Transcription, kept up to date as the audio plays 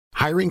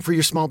Hiring for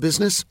your small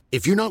business?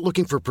 If you're not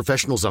looking for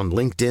professionals on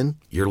LinkedIn,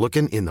 you're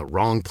looking in the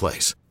wrong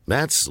place.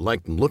 That's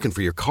like looking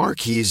for your car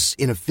keys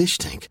in a fish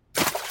tank.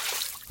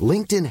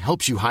 LinkedIn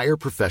helps you hire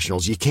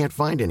professionals you can't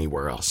find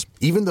anywhere else,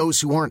 even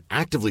those who aren't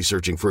actively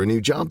searching for a new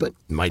job but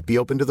might be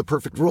open to the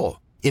perfect role.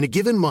 In a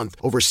given month,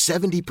 over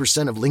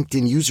 70% of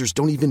LinkedIn users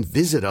don't even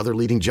visit other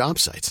leading job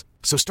sites.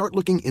 So start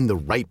looking in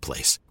the right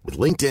place. With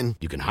LinkedIn,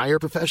 you can hire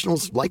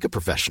professionals like a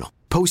professional.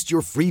 Post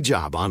your free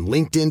job on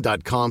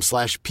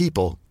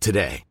linkedin.com/people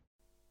today.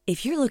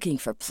 If you're looking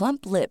for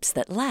plump lips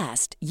that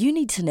last, you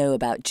need to know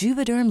about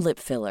Juvederm lip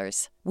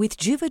fillers. With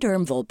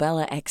Juvederm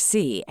Volbella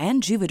XC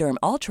and Juvederm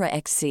Ultra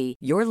XC,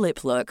 your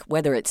lip look,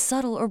 whether it's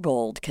subtle or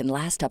bold, can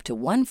last up to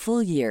 1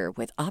 full year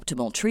with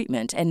optimal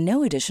treatment and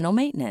no additional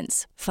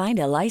maintenance. Find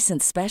a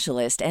licensed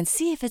specialist and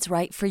see if it's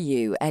right for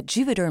you at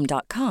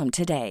Juvederm.com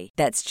today.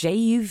 That's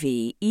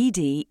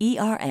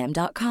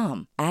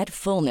JUVEDERM.com. Add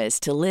fullness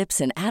to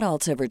lips in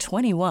adults over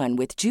 21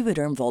 with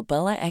Juvederm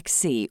Volbella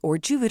XC or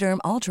Juvederm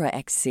Ultra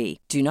XC.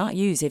 Do not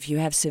use if you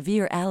have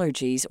severe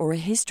allergies or a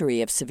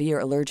history of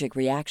severe allergic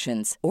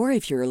reactions, or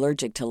if you're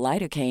allergic to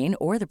lidocaine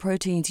or the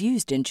proteins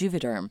used in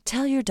Juvederm.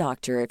 Tell your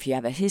doctor if you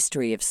have a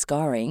history of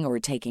scarring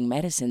or taking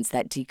medicines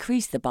that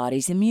decrease the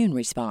body's immune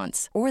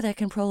response or that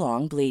can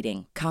prolong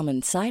bleeding.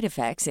 Common side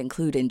effects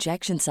include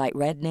injection site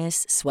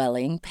redness,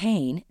 swelling,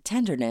 pain,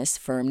 tenderness,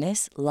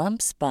 firmness,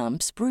 lumps,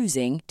 bumps,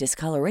 bruising,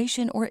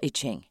 discoloration, or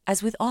itching.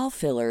 As with all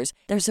fillers,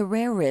 there's a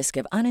rare risk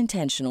of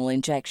unintentional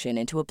injection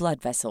into a blood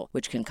vessel,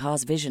 which can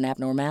cause vision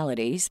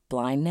abnormalities,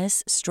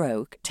 blindness,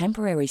 stroke,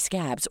 temporary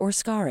scabs, or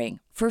scarring.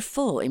 For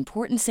full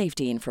important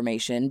safety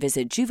information,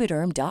 visit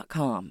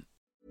Juvederm.com.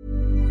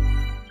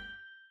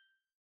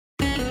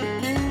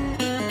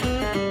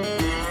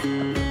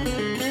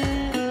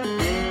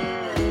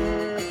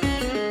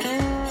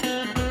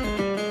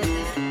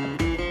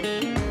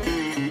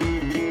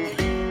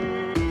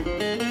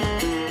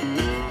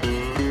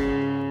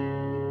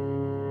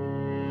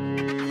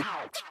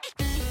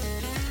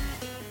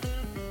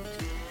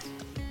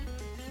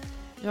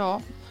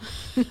 Ja.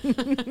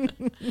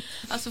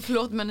 Alltså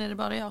förlåt, men är det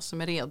bara jag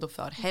som är redo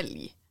för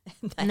helg?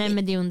 Nej,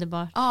 men det är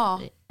underbart. Ja.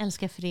 Jag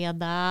älskar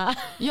fredag.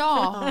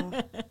 Ja.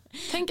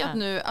 Tänk att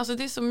nu, alltså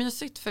det är så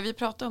mysigt, för vi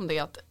pratar om det,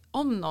 att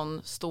om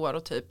någon står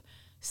och typ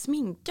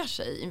sminkar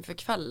sig inför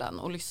kvällen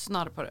och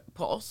lyssnar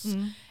på oss,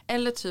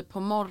 eller typ på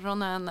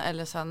morgonen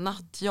eller så här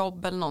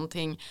nattjobb eller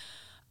någonting,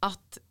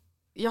 att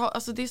ja,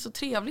 alltså det är så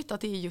trevligt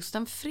att det är just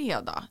en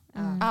fredag.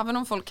 Även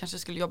om folk kanske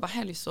skulle jobba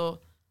helg, så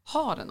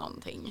har det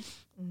någonting.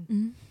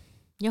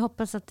 Jag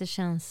hoppas att det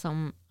känns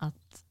som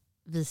att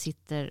vi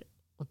sitter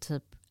och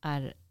typ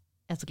är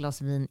ett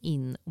glas vin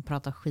in och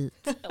pratar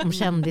skit om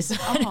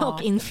kändisar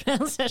och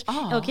influencers.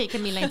 Okej,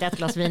 Camilla är inte ett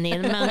glas vin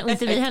in, men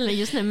inte vi heller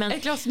just nu. Men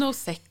ett glas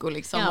Prosecco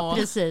liksom. Ja,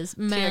 precis.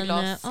 Men 3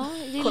 glas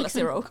Cola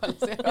Zero.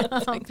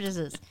 Ja,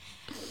 precis.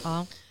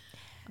 Ja.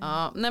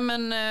 Ja, nej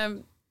men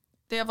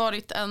det har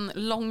varit en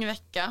lång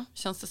vecka,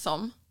 känns det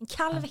som. En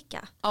kall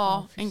vecka.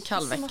 Ja, en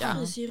kall vecka. Man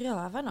fryser ju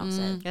röven av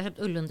sig. Jag har köpt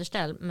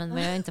ullunderställ, men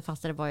vad jag inte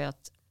fastade var ju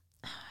att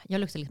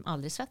jag luktar liksom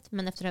aldrig svett,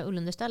 men efter det här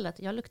ullunderstället,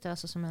 jag luktar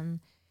alltså som en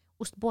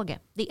ostbåge.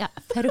 Det är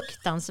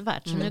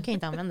fruktansvärt, så nu kan jag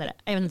inte använda det.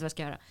 Jag vet inte vad jag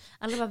ska göra.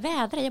 Alla bara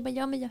vädrar, jag bara,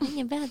 ja men jag har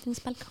ingen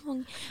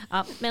vädringsbalkong.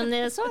 Ja,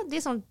 men så, det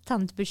är sånt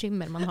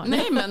tantbekymmer man har.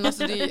 Nej, men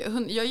alltså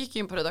jag gick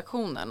in på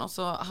redaktionen och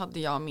så hade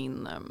jag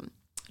min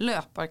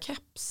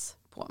löparkeps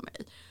på mig.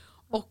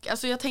 Och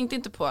alltså jag tänkte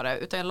inte på det,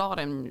 utan jag la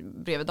den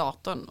bredvid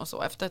datorn och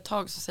så. Efter ett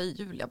tag så säger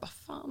Julia, bara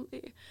fan,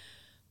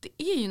 det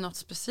är ju något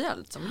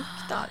speciellt som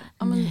luktar.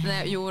 Ja,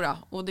 men jora,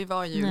 och det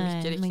var ju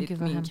mycket riktigt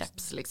min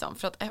keps liksom.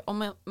 För att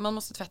om man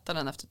måste tvätta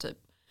den efter typ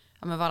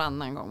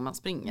varannan gång man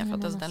springer, för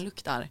att alltså, den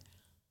luktar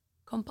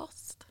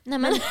kompost. Nej,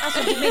 men alltså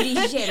det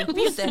hjälper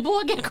ju inte.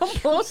 Ostbågen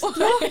kompost.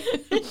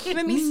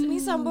 Men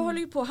min sambo håller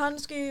ju på, han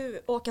ska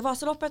ju åka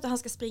Vasaloppet och han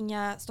ska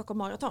springa Stockholm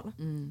Marathon.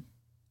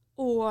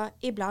 Och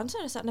ibland så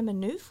är det så här, nej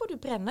men nu får du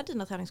bränna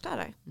dina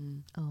träningskläder.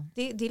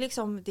 Det är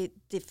liksom,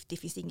 det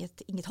finns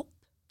inget hopp.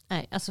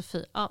 Nej, alltså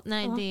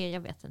det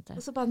jag vet inte.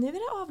 Och så bara, nu är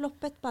det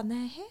avloppet, bara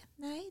nej,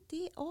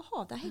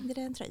 där hängde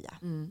det en tröja.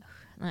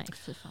 Nej,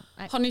 fy fan.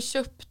 Nej. Har ni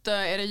köpt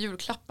era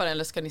julklappar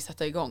eller ska ni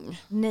sätta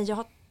igång? Nej,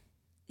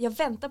 jag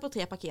väntar på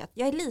 3 paket.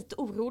 Jag är lite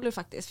orolig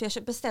faktiskt, för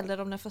jag beställde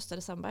dem den 1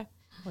 december.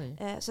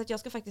 Så att jag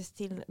ska faktiskt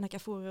till Nacka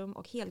Forum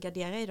och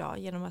helgardera idag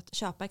genom att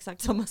köpa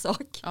exakt samma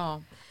sak.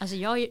 Ja. Alltså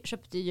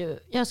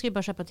jag ska ju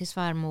bara köpa till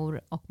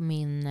svärmor och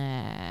min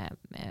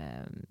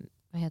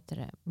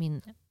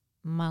min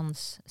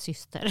mans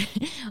syster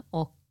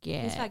och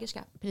min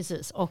svägerska.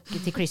 Precis, och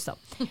till Krista.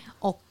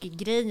 Och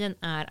grejen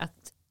är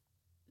att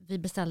vi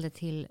beställde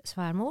till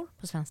svärmor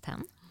på Svenskt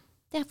Tenn.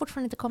 Det har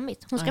fortfarande inte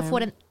kommit. Hon ska få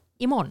den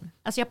imorgon.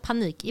 Alltså jag har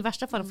panik. I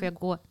värsta fall får jag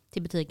gå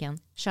till butiken,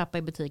 köpa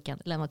i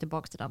butiken, lämna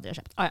tillbaka till det andra jag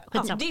köpt.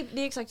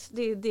 Det är exakt,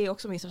 det är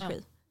också min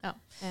strategi. Ja.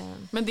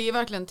 Men det är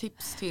verkligen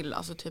tips till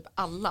alltså typ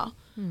alla,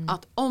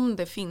 att om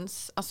det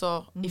finns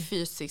alltså i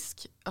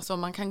fysisk, alltså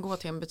man kan gå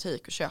till en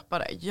butik och köpa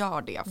det,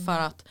 gör det, för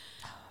att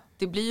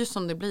det blir ju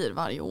som det blir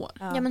varje år.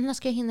 Ja, men när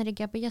ska jag hinna det,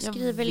 Gabby? Jag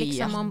skriver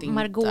liksom om inte.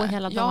 Margot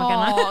hela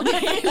dagarna. Ja, det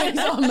är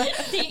liksom,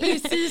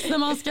 precis när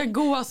man ska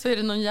gå så är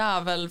det någon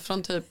jävel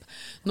från typ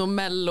någon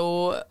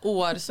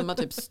mello-år som har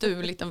typ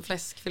stulit en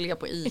fläskfilé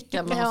på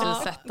Ica. Man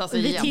måste sätta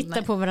sig Vi igen.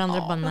 tittar på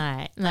varandra och bara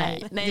nej.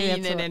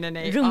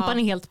 Nej. Rumpan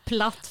är helt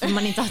platt för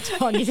man inte har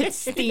tagit ett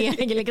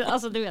steg.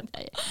 Alltså, du vet.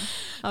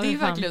 Ja, det är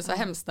verkligen så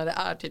hemskt när det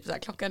är typ så här,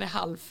 klockan är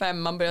 4:30,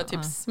 man börjar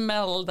typ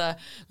smällde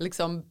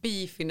liksom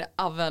beef in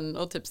the oven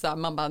och typ så här,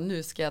 man bara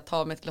nu ska jag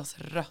ta med ett glas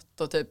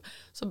rött och typ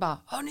så bara,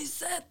 har ni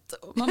sett?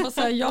 Och man bara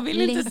så här, jag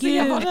vill inte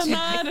se vad den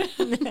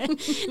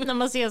är. När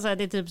man ser så här,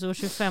 det är typ så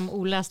 25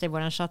 olästa i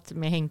våran chatt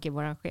med Henke,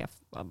 våran chef.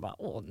 Man bara,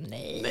 åh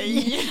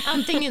nej.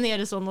 Antingen är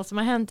det så något som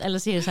har hänt eller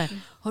så är det så här,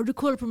 har du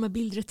koll på de här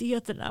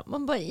bildrättigheterna?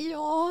 Man bara,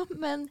 ja,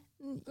 men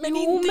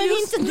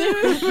inte nu.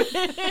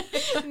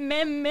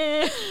 men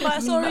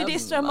bara, sorry, det är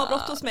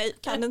strömavbrott hos mig.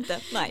 Kan inte.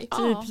 Nej.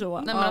 Typ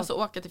så. Nej, men alltså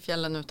åka till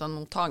fjällen utan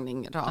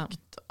mottagning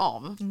rakt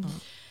av.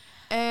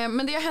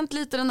 Men det har hänt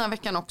lite den här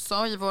veckan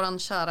också i våran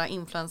kära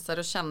influencer-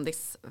 och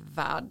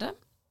kändisvärld.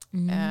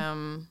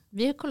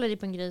 Vi kollade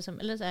på en grej som,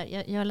 eller så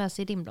här, jag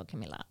läser i din blogg,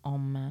 Camilla,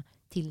 om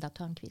Tilda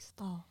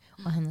Törnqvist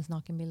och hennes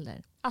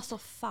nakenbilder. Alltså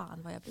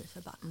fan vad jag blir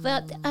förbannad. För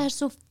att det är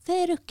så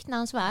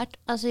fruktansvärt.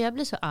 Alltså jag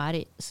blir så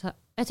arg. Så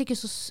jag tycker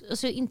så,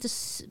 alltså inte,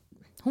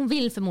 hon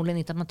vill förmodligen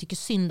inte att man tycker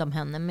synd om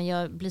henne, men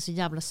jag blir så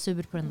jävla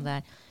sur på den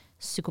där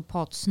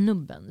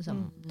psykopatsnubben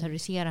som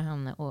terroriserar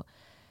henne och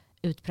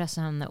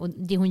utpressar henne. Och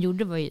det hon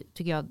gjorde var ju,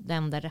 tycker jag, det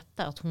enda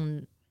rätta. Att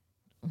hon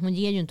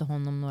ger ju inte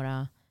honom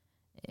några...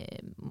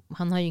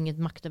 han har ju inget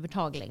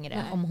maktövertag längre.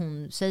 Nej. Om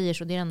hon säger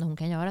så, det är det enda hon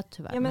kan göra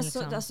tyvärr. Ja, men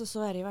liksom...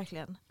 så är det ju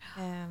verkligen.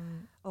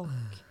 Och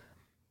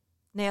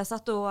när jag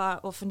satt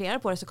och funderade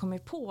på det så kom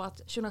jag på att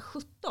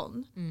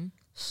 2017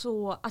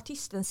 så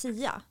artisten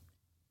Sia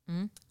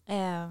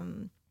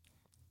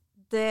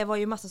det var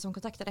ju massa som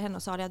kontaktade henne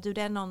och sa att det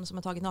är någon som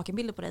har tagit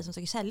nakenbilder på dig som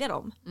försöker sälja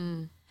dem.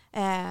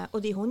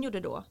 Och det hon gjorde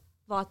då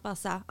var att bara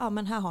säga,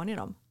 men här har ni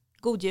dem.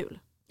 God jul.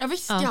 Ja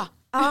visst ja.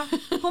 Ja,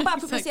 hon bara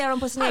publicerar dem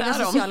på sina egna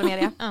sociala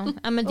medier.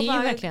 Ja, men det är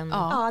ju verkligen...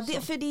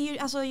 för det är ju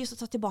alltså just att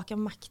ta tillbaka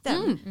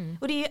makten.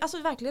 Och det är ju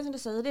alltså verkligen som du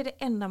säger, det är det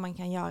enda man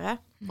kan göra.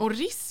 Och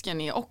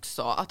risken är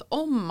också att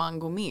om man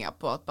går med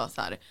på att bara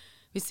så här,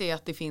 vi ser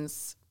att det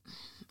finns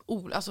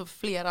alltså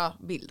flera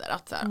bilder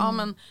att så här,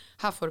 men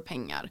här får du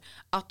pengar.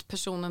 Att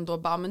personen då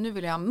bara, men nu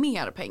vill jag ha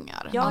mer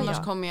pengar.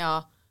 Annars kommer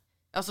jag...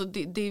 Alltså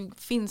det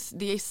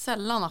är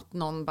sällan att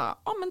någon bara,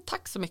 men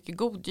tack så mycket,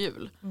 god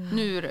jul.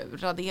 Nu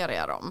raderar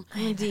jag dem.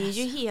 Men det är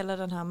ju hela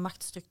den här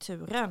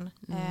maktstrukturen.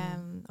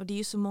 Och det är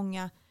ju så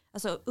många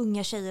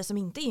unga tjejer som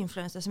inte är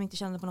influencers, som inte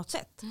känner på något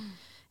sätt.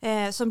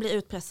 Som blir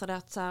utpressade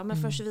att så här,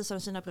 men först visar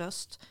de sina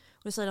bröst.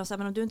 Och då säger de så här,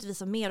 men om du inte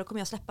visar mer då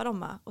kommer jag släppa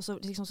dem. Och så,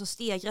 liksom, så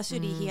stegras ju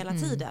det hela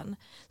tiden.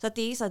 Så att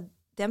det är så här,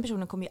 den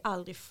personen kommer ju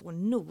aldrig få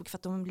nog. För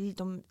att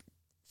de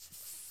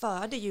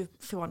föder ju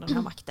från den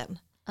här makten.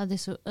 Ja, det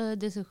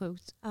är så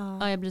sjukt.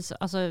 Ja, jag blir så,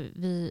 alltså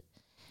jag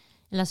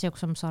läser ju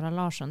också om Sara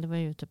Larsson, det var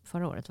ju typ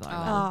förra året var det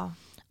väl.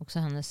 Också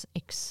hennes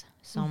ex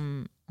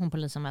som hon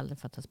polisanmälde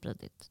för att ha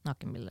spridit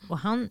nakenbilder. Och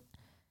han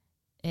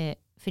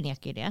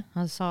förnekar ju det.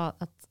 Han sa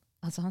att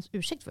hans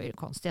ursäkt var ju det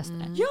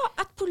konstigaste. Ja,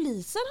 att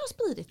polisen har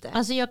spridit det.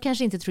 Alltså jag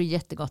kanske inte tror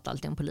jättegott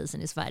alltid om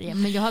polisen i Sverige,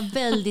 men jag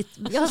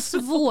har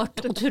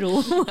svårt att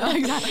tro.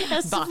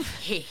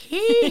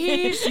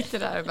 Sitter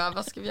där och bara,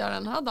 vad ska vi göra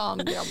den här dagen,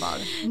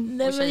 grabbar?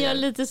 Nej, men jag har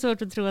lite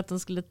svårt att tro att de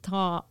skulle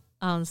ta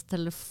hans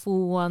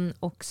telefon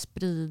och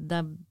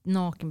sprida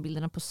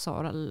nakenbilderna på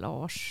Sara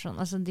Larsson.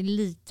 Alltså det är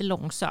lite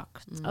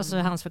långsökt. Alltså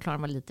hans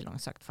förklaring var lite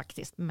långsökt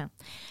faktiskt. Men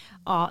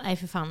nej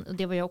för fan.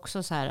 Det var ju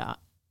också så här,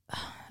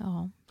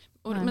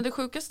 Men det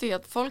sjukaste är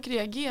att folk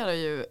reagerar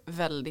ju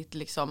väldigt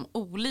liksom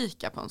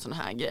olika på en sån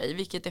här grej,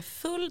 vilket är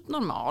fullt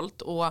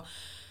normalt, och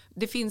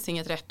det finns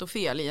inget rätt och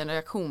fel i en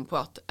reaktion på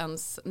att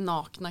ens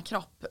nakna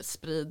kropp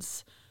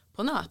sprids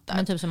på nätet.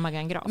 Men typ som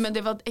Maggan Graf. Men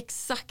det var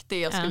exakt det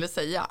jag skulle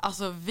säga.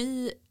 Alltså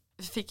vi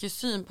fick ju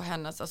syn på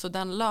hennes, alltså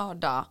den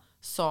lördag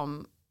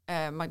som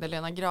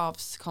Magdalena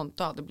Grafs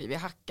konto hade blivit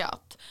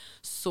hackat,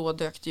 så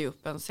dök det ju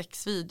upp en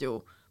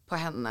sexvideo på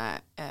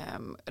henne,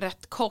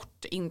 rätt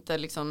kort, inte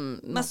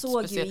liksom man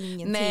såg speciellt. ju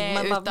ingenting.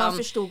 Nej, man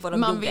förstod vad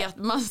de gjorde.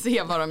 Man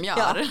ser vad de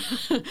gör.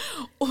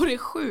 Och det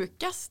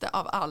sjukaste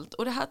av allt,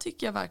 och det här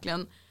tycker jag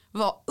verkligen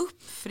var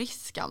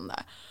uppfriskande,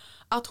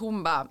 att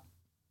hon bara,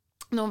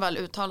 när hon väl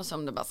uttalade sig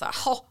om det, bara så här,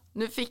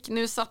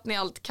 nu satt ni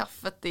allt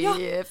kaffet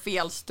i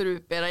fel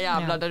strup, era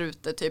jävlar där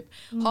ute, typ.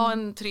 Ha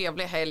en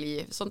trevlig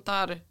helg, sånt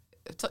där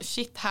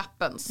shit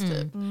happens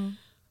typ.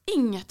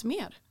 Inget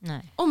mer.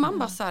 Nej. Och man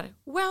bara så här,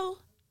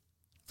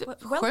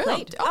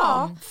 skönt.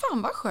 Ja,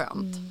 fan vad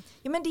skönt.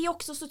 Ja, men det är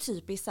också så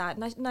typiskt så här,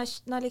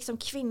 när liksom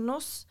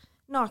kvinnors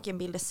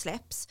nakenbilder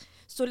släpps,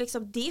 så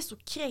liksom det är så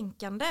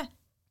kränkande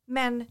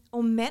Men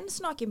om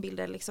mäns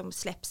nakenbilder liksom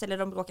släpps eller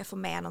de råkar få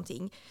med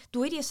någonting,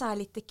 då är det så här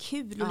lite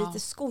kul och lite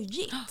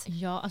skojigt.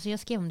 Ja, alltså jag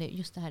skrev om det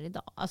just det här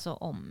idag. Alltså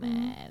om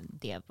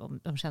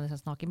de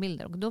kändisars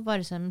nakenbilder. Och då var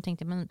det så här, jag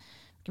tänkte, men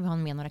kan vi ha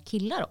med några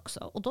killar också?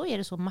 Och då är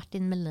det så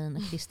Martin Melin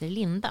och Christer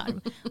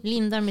Lindarw.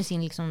 Lindarw med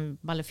sin liksom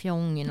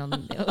ballefjong i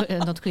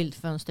något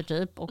skyltfönster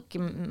typ. Och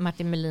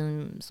Martin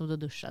Melin som då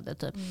duschade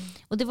typ.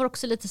 Och det var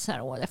också lite så här,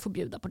 jag får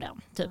bjuda på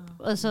den typ.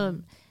 Alltså,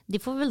 det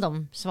får väl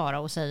de svara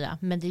och säga.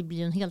 Men det blir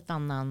ju en helt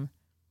annan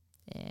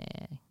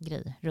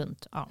grej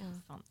runt. Ja,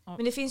 fan. Ja.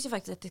 Men det finns ju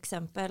faktiskt ett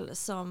exempel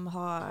som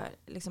har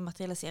liksom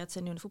materialiserat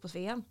sig nu under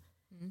fotbolls-VM.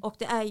 Och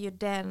det är ju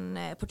den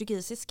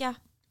portugisiska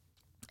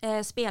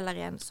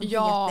spelaren som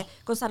heter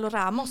Gonzalo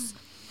Ramos.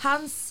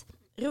 Hans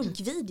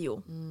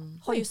runkvideo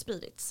har ju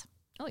spridits.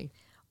 Oj.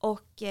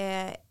 Och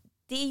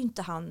det är ju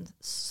inte han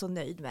så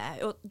nöjd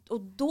med.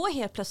 Och då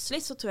helt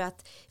plötsligt så tror jag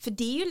att, för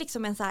det är ju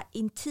liksom en så här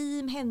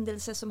intim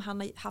händelse som han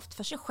har haft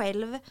för sig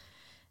själv.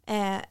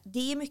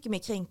 Det är mycket mer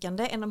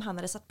kränkande än om han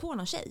hade satt på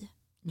någon tjej.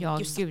 Ja,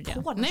 gud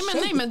ja.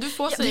 Nej men du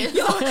får säga.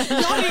 Jag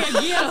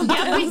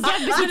reagerar inte.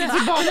 Gabby sitter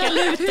tillbaka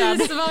lutad.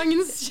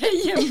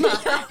 Husvagnstjejen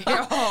bara.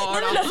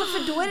 Nej, men alltså,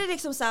 för då är det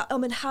liksom så här, ja,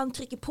 men han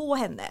trycker på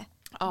henne.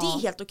 Det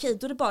är helt okej.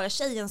 Då är det bara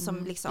tjejen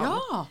som liksom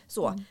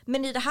så.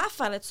 Men i det här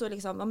fallet så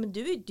liksom, ja, men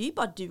det är ju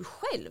bara du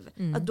själv.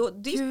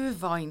 Gud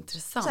vad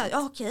intressant.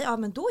 Okej,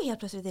 men då helt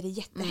plötsligt är det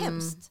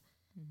jättehemskt.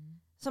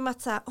 Som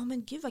att säga,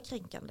 men gud vad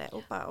kränkande.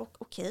 Och bara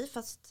okej,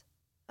 fast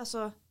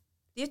alltså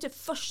det är typ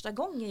första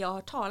gången jag har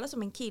hört talas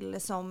om en kille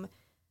som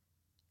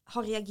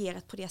har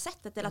reagerat på det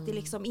sättet. Eller att det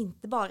liksom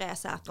inte bara är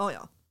så att,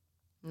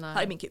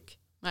 här är min kuk.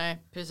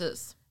 Nej,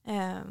 precis.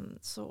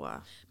 Så.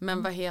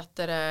 Men vad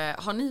heter det,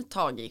 har ni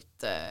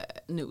tagit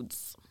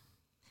nudes?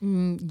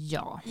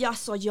 Ja.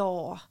 Alltså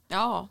ja.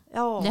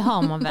 Det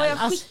har man väl. Har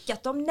jag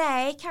skickat dem?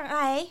 Nej.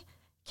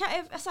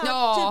 Alltså,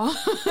 ja.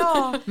 Typ,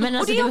 ja. Men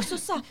alltså, och det är också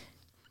så här,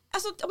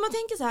 alltså om man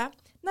tänker så här,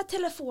 när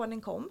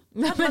telefonen kom.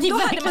 Men det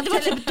var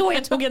typ då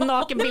jag tog en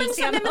nakenbild senast.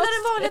 Men när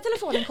den vanliga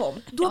telefonen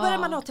kom, då började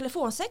man ha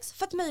telefonsex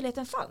för att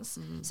möjligheten fanns.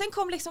 Sen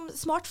kom liksom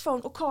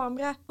smartphone och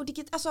kamera och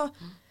så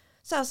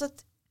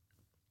att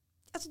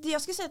alltså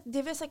jag skulle säga att det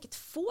är väl säkert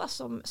få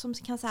som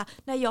kan säga,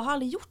 nej jag har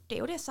aldrig gjort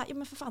det. Och det är så här,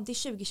 men för fan, det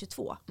är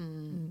 2022.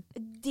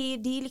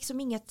 Det är liksom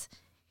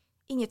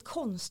inget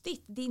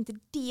konstigt. Det är inte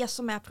det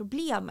som är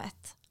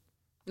problemet.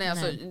 Nej,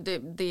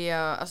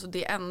 alltså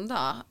det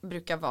enda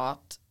brukar vara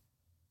att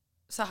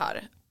så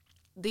här,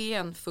 det är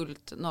en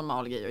fullt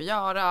normal grej att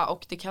göra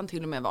och det kan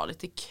till och med vara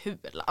lite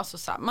kul. Alltså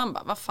så här, man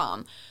bara, vad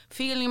fan,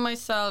 feeling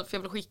myself, jag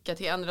vill skicka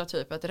till andra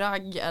typ ett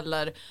ragg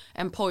eller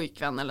en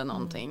pojkvän eller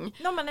någonting.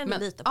 Man ändå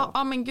lite på.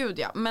 Ja, men gud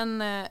ja. Men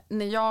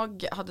när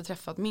jag hade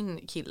träffat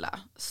min kille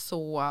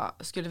så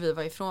skulle vi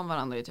vara ifrån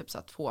varandra i typ så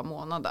här 2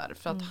 månader.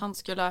 För att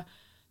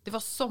det var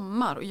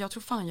sommar och jag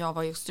tror fan jag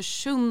var i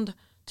Östersund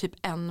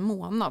typ 1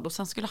 månad och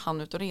sen skulle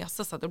han ut och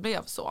resa så att det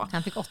blev så.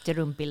 Han fick 80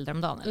 rumpbilder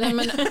om dagen eller? Nej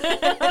men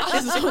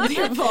alltså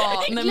det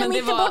var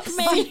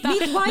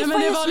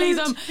det var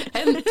liksom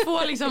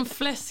 2 liksom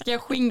fläskiga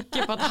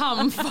skinkor på ett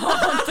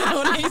handfat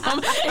och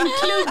liksom en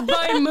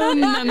klubba i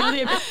munnen och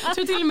det, jag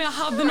tror till och med jag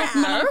hade något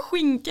mellan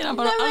skinkorna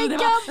bara.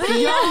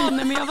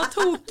 Men jag var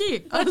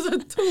tokig. Alltså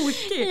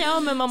tokig. Ja,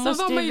 men man måste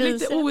så var man ju visa.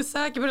 lite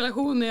osäker på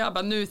relationen och jag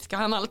bara, nu ska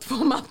han allt få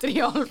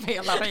material för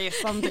hela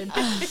resan typ.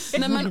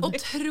 Nej men och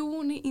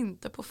tror ni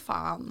inte på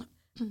fan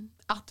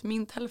att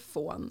min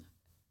telefon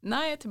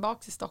när jag är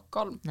tillbaka i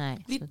Stockholm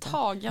blir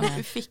tagen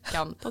ur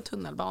fickan på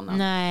tunnelbanan.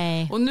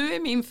 Nej. Och nu är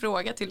min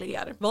fråga till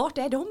er. Vart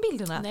är de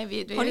bilderna?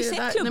 Har ni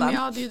sett klubban? Nej, men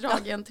jag hade ju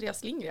dragit en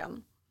Therese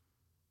Lindgren.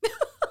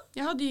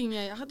 Jag hade ju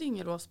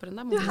ingen lås på den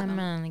där mobilen.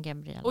 Men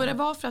Gabriella. Och det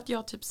var för att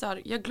jag typ så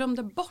här, jag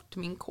glömde bort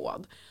min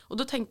kod. Och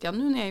då tänkte jag,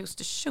 nu när jag är i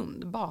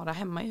Östersund, bara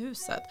hemma i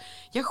huset,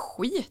 jag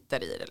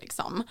skiter i det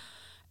liksom.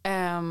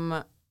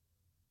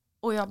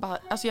 Och jag bara,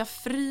 alltså jag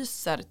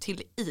fryser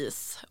till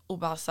is och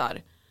bara så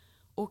här,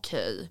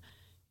 okej,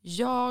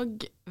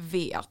 jag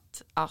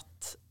vet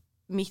att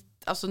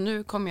alltså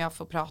nu kommer jag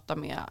få prata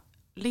med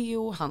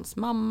Leo, hans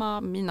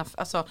mamma,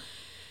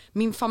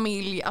 min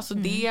familj, alltså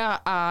det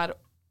är,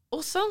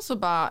 och sen så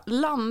bara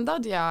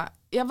landade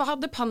jag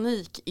hade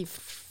panik i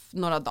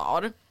några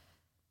dagar.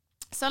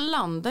 Sen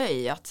landade jag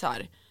i att så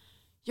här,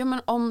 ja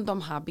men om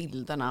de här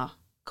bilderna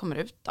kommer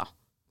ut då,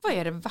 vad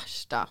är det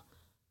värsta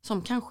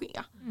som kan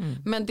ske?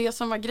 Men det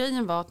som var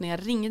grejen var att när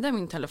jag ringde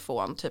min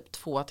telefon typ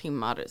 2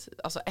 timmar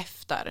alltså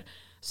efter,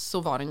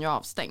 så var den ju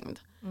avstängd.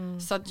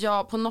 Så att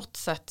jag på något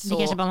sätt så... Det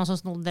kanske var någon som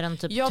snodde den,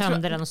 typ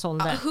tömde den och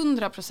sålde.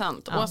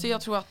 100%. Och alltså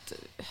jag tror att...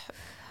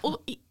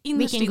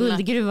 Vilken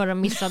guldgruva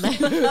de missade.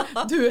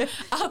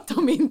 Att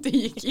de inte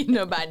gick in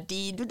och bara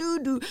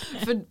du.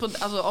 För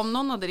alltså, om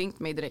någon hade ringt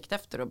mig direkt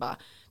efter och bara,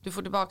 du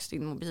får tillbaka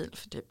din mobil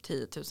för typ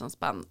 10 000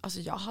 spänn. Alltså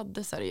jag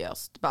hade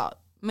seriöst bara,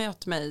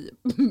 möt mig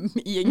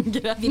i en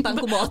gränd. Vid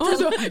bankomaten.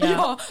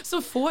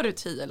 Så får du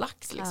 10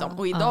 lax liksom.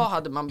 Och idag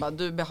hade man bara,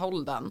 du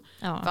behåll den.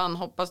 Fan,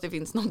 hoppas det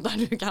finns något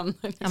där du kan.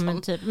 Liksom. Ja,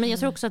 men, typ. Men jag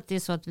tror också att det är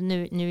så att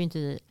nu är inte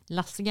vi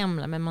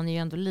lastgamla, men man är ju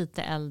ändå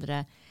lite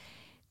äldre.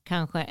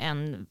 kanske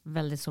än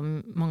väldigt så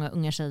många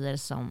unga tjejer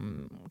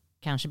som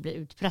kanske blir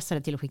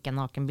utpressade till att skicka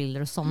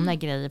nakenbilder och sådana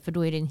grejer, för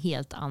då är det en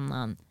helt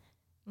annan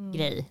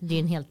grej. Det är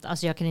en helt,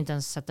 alltså jag kan inte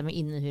ens sätta mig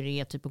in i hur det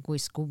är typ att gå i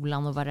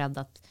skolan och vara rädd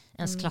att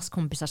ens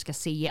klasskompisar ska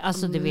se.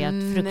 Alltså du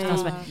vet,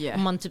 fruktansvärt.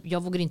 Man, typ,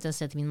 jag vågar inte ens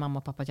säga till min mamma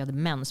och pappa att jag hade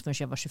mens förrän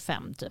jag var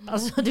 25 typ.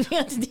 Alltså du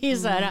vet, det är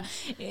så här,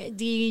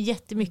 det är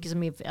jättemycket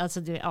som är,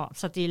 alltså det, ja,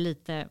 så att det är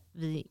lite,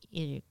 vi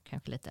är ju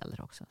kanske lite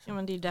äldre också. Så. Ja,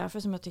 men det är därför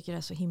som jag tycker det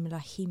är så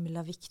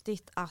himla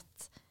viktigt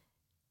att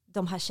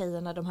de här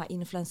tjejerna, de här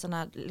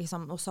influencerna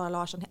liksom, och Sara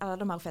Larsson, alla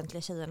de här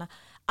offentliga tjejerna,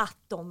 att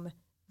de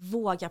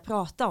vågar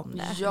prata om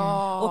det.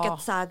 Ja. Och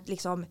att, så här,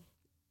 liksom,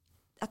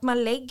 att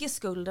man lägger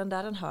skulden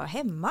där den hör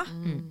hemma.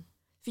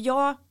 För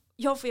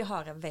jag får ju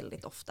höra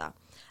väldigt ofta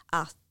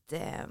att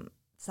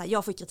så här,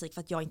 jag får kritik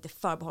för att jag inte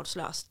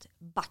förbehållslöst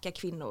backar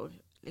kvinnor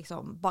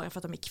liksom, bara för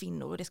att de är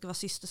kvinnor, och det ska vara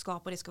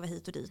systerskap och det ska vara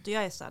hit och dit. Och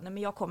jag är så här, nej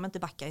men jag kommer inte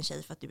backa en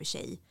tjej för att du är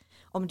tjej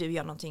om du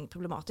gör någonting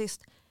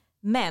problematiskt.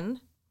 Men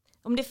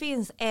om det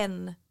finns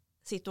en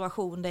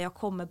situation där jag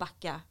kommer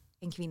backa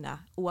en kvinna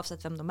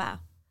oavsett vem de är,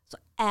 så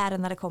är det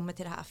när det kommer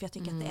till det här. För jag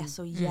tycker att det är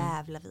så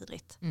jävla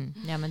vidrigt.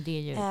 Ja, men det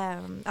är ju...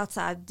 att så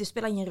här, det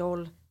spelar ingen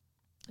roll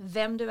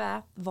vem du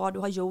är, vad du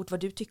har gjort, vad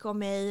du tycker om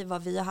mig,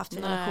 vad vi har haft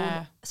för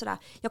relation. Sådär.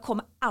 Jag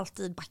kommer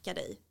alltid backa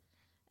dig.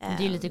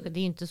 Det är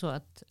ju inte så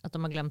att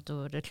de har glömt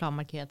att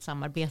reklammarkera ett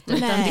samarbete,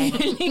 utan det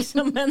är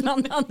liksom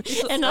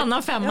en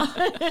annan femma.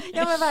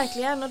 Ja men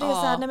verkligen. Och det är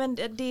så här, nej men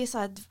det är så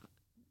här,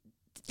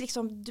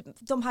 liksom,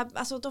 de här,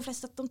 alltså de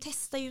flesta, de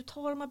testar ju,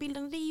 tar de här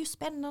bilderna, det är ju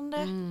spännande.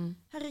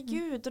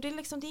 Herregud, och det är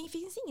liksom, det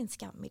finns ingen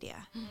skam i det.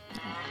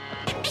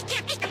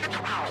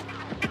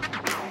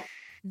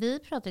 Vi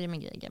pratade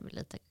med Greger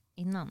lite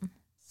innan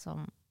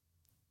som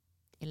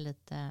är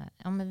lite,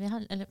 ja men vi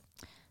har, eller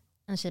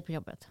en tjej på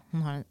jobbet,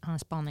 hon har en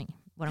spaning,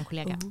 vår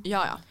kollega.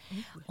 Ja.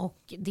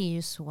 Och det är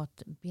ju så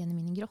att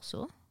Benjamin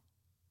Ingrosso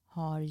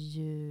har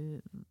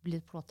ju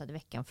blivit plåtad i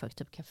veckan för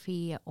typ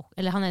café,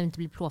 eller han har inte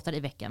blivit plåtad i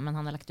veckan, men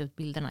han har lagt ut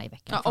bilderna i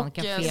veckan från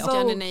café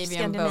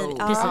Scandinavian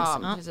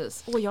Vogue.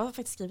 Precis. Och jag har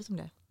faktiskt skrivit om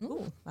det.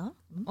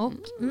 Och,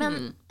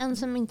 men en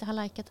som inte har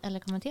likat eller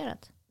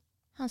kommenterat,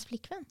 hans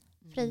flickvän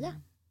Freja.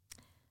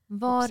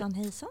 Var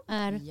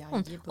är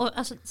hon? Och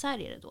alltså, så här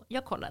är det då.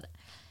 Jag kollade.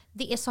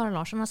 Det är Sara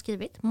Larsson har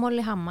skrivit,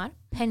 Molly Hammar,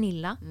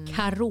 Pernilla,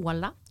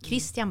 Carola,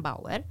 Christian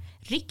Bauer,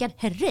 Rickard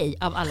Herrey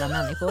av alla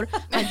människor.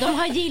 De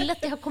har gillat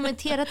det, har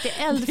kommenterat det,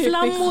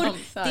 eldflammor.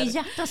 Det är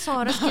hjärta.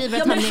 Sara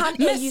skriver att han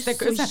är ju så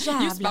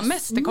jävla just bara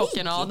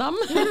mästerkocken Adam.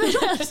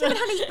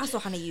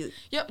 Han är ju...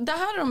 Ja, det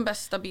här är de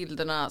bästa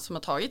bilderna som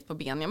har tagit på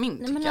Benjamin,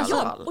 tycker jag i alla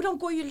fall. Och de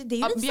går ju, det är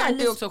ju lite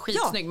Bianca är också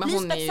skitsnygg, men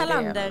hon är ju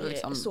Salander,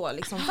 liksom. så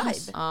liksom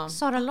vibe.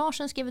 Sara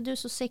Larsson skriver, du är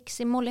så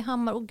sexig. Molly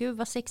Hammar, och gud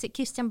vad sexig.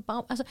 Christian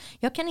Bauer, alltså,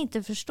 jag kan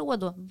inte förstå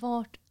då,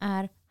 vart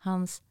är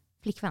hans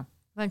flickvän?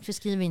 Varför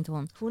skriver inte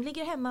hon? Hon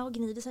ligger hemma och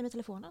gnider sig med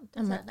telefonen.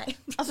 Nej.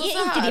 Alltså så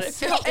här,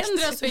 för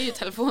ändå så är ju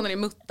telefonen i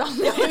muttan.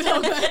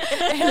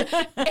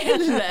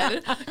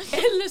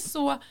 eller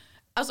så,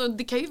 alltså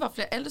det kan ju vara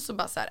fler, eller så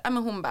bara så här,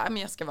 men hon bara,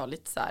 men jag ska vara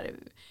lite så här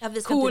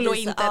cool och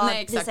inte,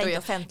 nej exakt, inte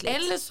offentligt.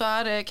 Eller så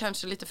är det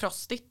kanske lite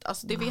frostigt,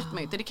 alltså det vet man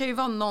ju inte, det kan ju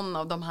vara någon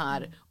av de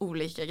här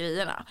olika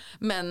grejerna,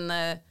 men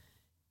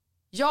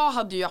jag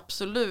hade ju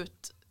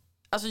absolut,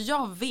 alltså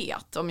jag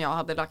vet om jag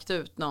hade lagt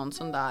ut någon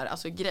sån där,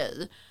 alltså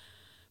grej,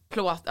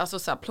 alltså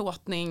så här,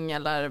 plåtning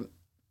eller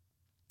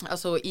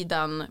alltså i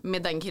den,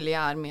 med den kille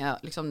jag är med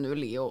liksom nu,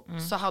 Leo,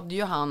 så hade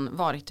ju han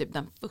varit typ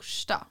den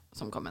första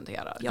som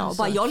kommenterar. Ja, och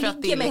bara jag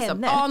ligger med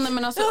henne. Ja, nej,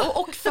 men alltså,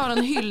 och för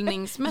en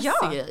hyllningsmässig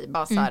grej,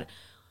 bara så här,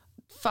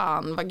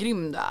 fan vad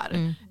grym du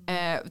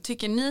är.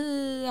 Tycker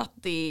ni att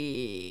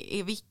det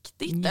är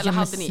viktigt? Eller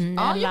hade ni?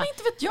 Ja, jag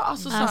inte vet jag.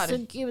 Alltså,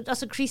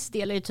 alltså Chris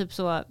delar ju typ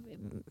så,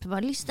 bara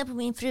lyssna på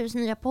min frus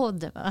nya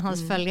podd.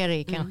 Hans följare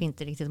är kanske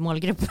inte riktigt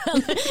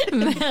målgruppen.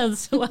 Men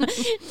så,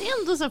 det är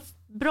ändå så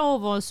bra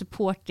att vara en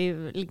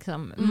supportive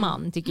liksom,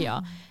 man, tycker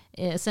jag.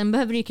 Sen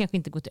behöver det ju kanske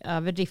inte gå till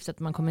överdrift att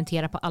man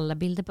kommenterar på alla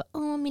bilder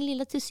på min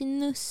lilla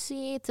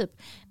tussinussi typ.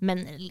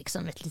 Men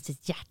liksom ett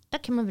litet hjärta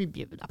kan man väl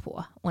bjuda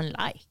på, och en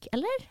like,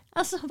 eller?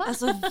 Alltså,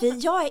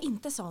 jag är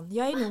inte sån.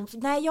 Jag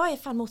är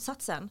fan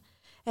motsatsen.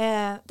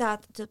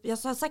 Typ, jag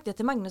har sagt det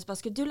till Magnus, bara,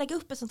 skulle du lägga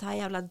upp ett sånt här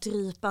jävla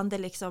drypande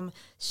liksom,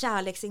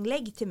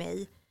 kärleksinlägg till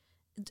mig?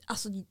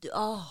 Alltså,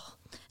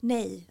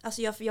 nej,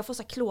 alltså jag får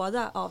så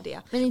klåda av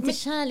det. Men inte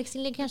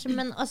kärleksinlägg kanske,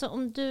 men alltså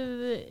om du,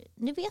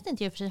 nu vet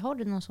inte jag för sig, har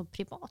du någon så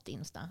privat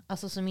Insta?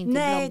 Alltså som inte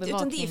nej,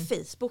 utan det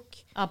är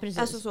Facebook. Ja, precis.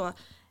 Alltså så.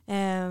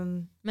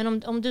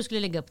 Men om du skulle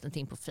lägga upp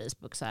någonting på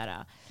Facebook så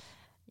här,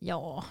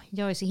 ja,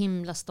 jag är så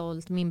himla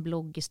stolt, min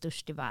blogg är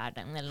störst i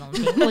världen eller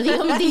någonting.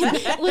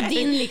 Och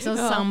din liksom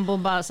sambo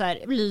bara så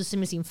här lyser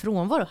med sin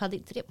frånvaro, hade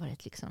inte det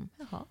varit liksom,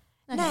 jaha.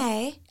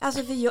 Nej,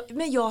 alltså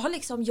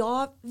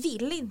jag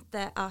vill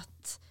inte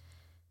att,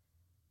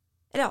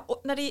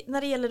 och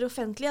när det gäller det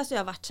offentliga så har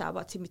jag varit så här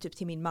bara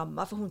till min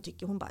mamma, för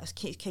hon bara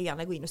kan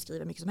gärna gå in och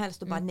skriva mycket som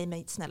helst och bara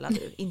nej snälla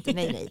du, inte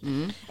nej.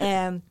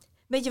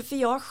 Men för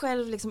jag har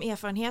själv liksom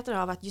erfarenheter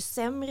av att ju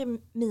sämre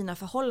mina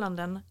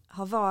förhållanden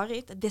har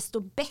varit, desto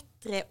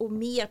bättre och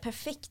mer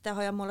perfekta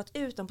har jag målat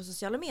ut dem på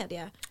sociala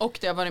medier. Och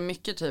det har varit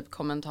mycket typ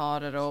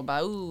kommentarer och bara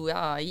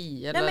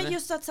eller... Nej, men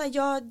just att så här,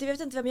 jag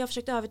vet inte vem jag har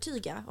försökt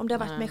övertyga, om det har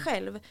varit mig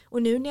själv.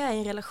 Och nu när jag är i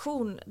en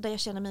relation där jag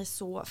känner mig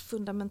så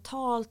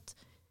fundamentalt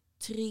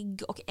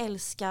trygg och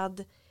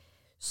älskad,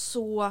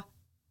 så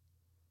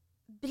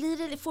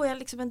får jag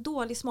liksom en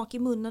dålig smak i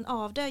munnen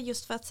av det,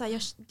 just för att så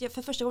här, jag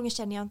för första gången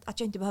känner jag att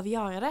jag inte behöver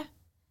göra det.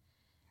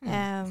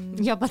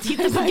 Jag bara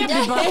tittar på det.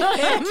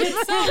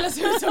 Det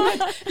ser ut som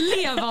ett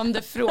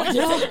levande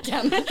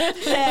frågetecken.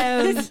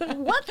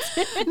 What?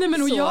 Nej,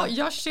 men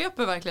jag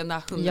köper verkligen det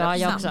här 100%. Ja,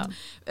 jag också.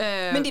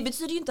 Men det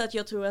betyder ju inte att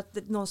jag tror att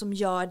någon som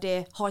gör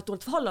det har ett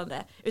dåligt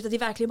förhållande, utan det är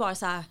verkligen bara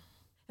så här.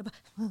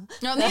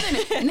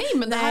 Nej,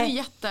 men det här är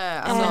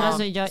jätte...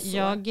 Alltså,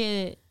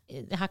 jag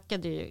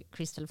hackade ju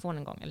Chris telefon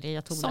en gång. Eller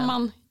jag tog som den.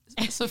 man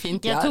så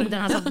fint jag gör. tog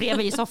den, han satt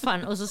bredvid i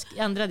soffan och så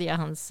ändrade jag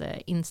hans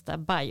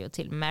Insta-bio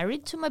till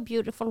Married to my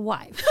beautiful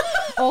wife.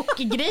 Och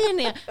grejen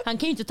är, han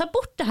kan ju inte ta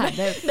bort det här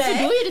nu, för då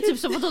är det typ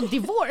som att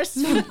divorce.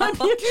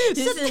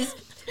 Precis.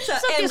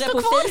 Så ändra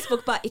på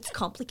Facebook bara, it's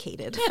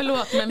complicated.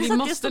 Förlåt, men vi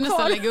måste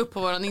nästan lägga upp på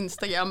vår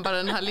Instagram bara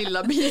den här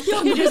lilla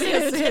biten. Hur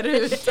det ser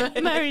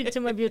ut. Married to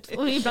my beautiful.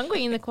 Och ibland går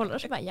jag in och kollar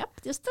och så bara, japp,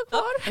 det står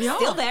kvar. Ja.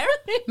 Still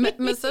there.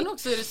 Men sen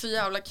också är det så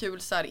jävla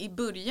kul så här, i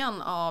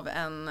början av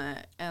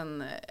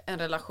en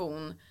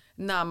relation,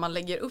 när man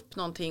lägger upp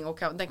någonting och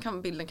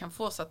bilden kan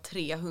få så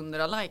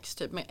 300 likes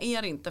typ, men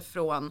är det inte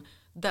från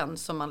den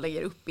som man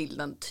lägger upp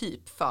bilden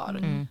typ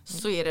för,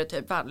 så är det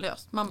typ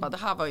värdelöst. Man bara, det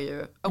här var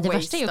ju det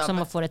värsta är också om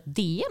man får ett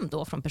DM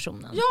då från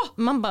personen. Ja.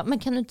 Man bara, men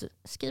kan du inte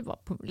skriva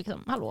på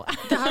liksom, hallå?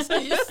 Det här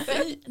ska ju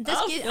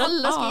säga.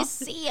 Alla ska ju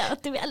se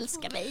att du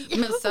älskar mig.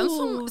 Men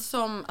sen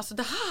som alltså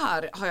det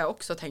här har jag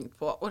också tänkt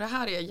på, och det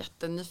här är jag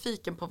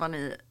jättenyfiken på vad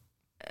ni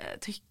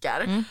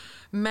tycker.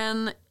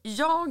 Men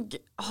jag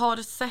har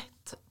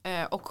sett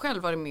och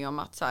själv varit med om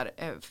att så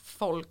här,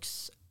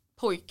 folks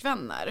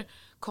pojkvänner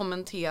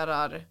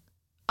kommenterar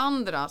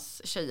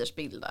andras tjejers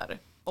bilder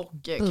och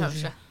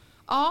kanske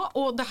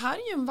och det här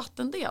är ju en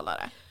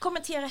vattendelare.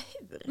 Kommentera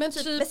hur? Men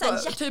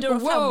typ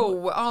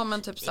wow, ja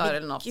men typ så här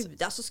eller något.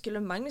 Gud, alltså skulle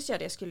Magnus göra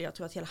det skulle jag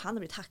tro att hela han har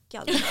blivit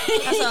hackad.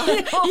 Alltså,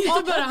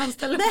 inte bara hans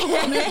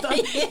telefon utan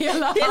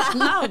hela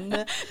han.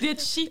 Det är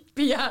ett chip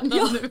i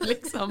hjärnan nu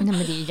liksom. Nej,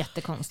 men det är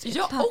jättekonstigt.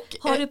 Ja,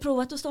 och, har du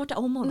provat att starta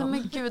om honom? Nej,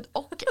 men gud,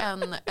 och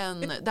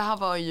det här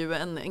var ju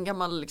en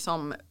gammal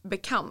liksom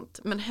bekant,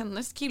 men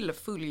hennes kille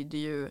följde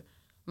ju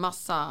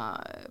massa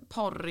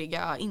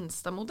porriga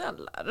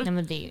instamodeller. Nej,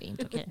 men det är ju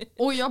inte okej.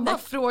 Och jag bara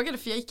frågade,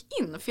 för jag gick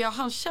in, för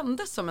han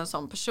kändes som en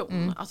sån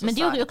person. Alltså, men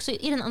det är också, är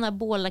det en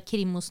anabola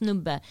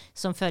krimosnubbe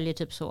som följer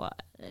typ så,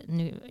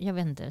 nu, jag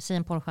vet inte, säg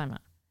en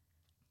porrstjärna.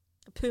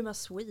 Puma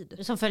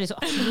Swede. Som följer så,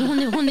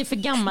 hon är för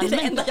gammal. Det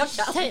är det enda jag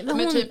kan.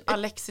 Men typ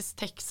Alexis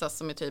Texas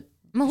som är typ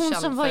känd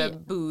som för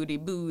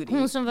booty.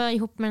 Hon som var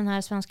ihop med den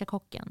här svenska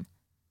kocken.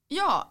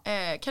 Ja,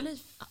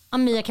 Khalifa.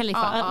 Mia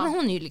Khalifa, men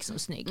hon är ju liksom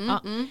snygg.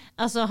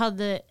 Alltså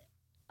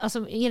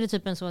är det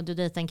typ en så att du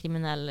dejtar en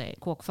kriminell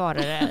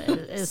kåkfarare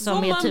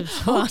som är typ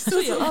så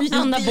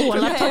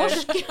anabola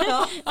torsk.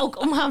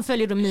 Och om han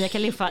följer då Mia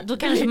Khalifa, då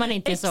kanske man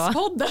inte är så.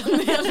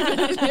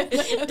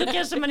 Då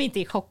kanske man inte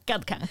är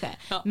chockad kanske.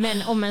 Ja.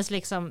 Men om ens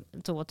liksom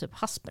då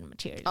typ husband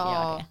material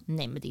gör det.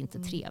 Nej, men det är inte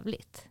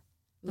trevligt.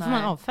 Då får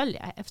man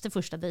avfölja efter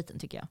första dejten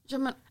tycker jag. Ja,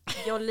 men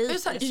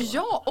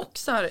jag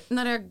också här,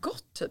 när det har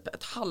gått typ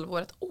ett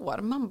halvår, ett år,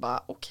 man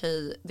bara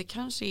okej, det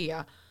kanske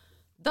är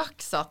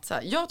dags att så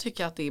här, jag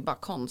tycker att det är bara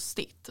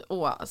konstigt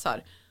och så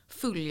här,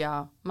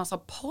 följa massa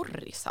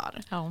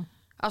porrisar. Ja.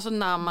 Alltså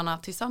när man är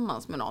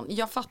tillsammans med någon.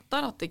 Jag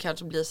fattar att det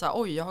kanske blir så här,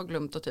 oj jag har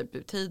glömt att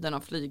typ tiden har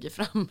flugit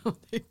fram och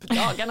typ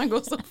dagarna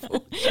går så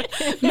fort.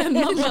 Men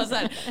man bara så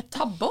här,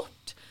 ta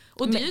bort.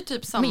 Och det är ju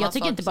typ samma. Men jag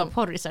tycker sak inte bara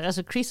porrisar.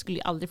 Alltså Chris skulle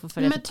ju aldrig få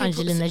följa typ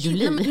Angelina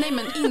Jolie. Nej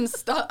men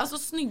alltså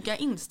snygga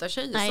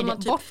Insta-tjejer som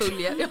man typ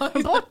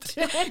följer. Bort.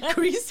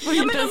 Chris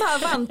får men de här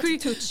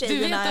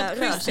vant-tjejerna, du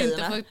vet att Chris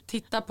inte får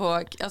titta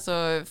på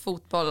alltså,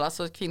 fotboll,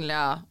 alltså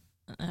kvinnliga.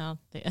 Ja,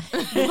 det.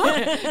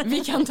 Vi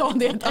kan ta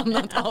det ett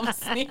annat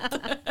avsnitt.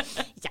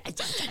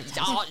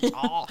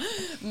 Ja.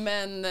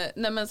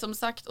 Men som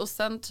sagt, och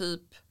sen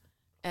typ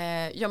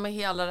med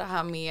hela det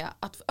här med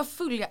att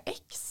följa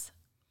ex.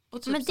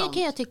 Typ men det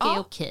kan jag tycka är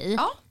okej.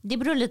 Ja. Det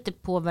beror lite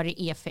på vad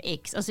det är för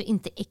ex. Alltså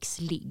inte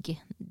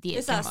ex-ligg. Det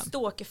är så här,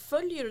 stalker,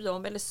 följer du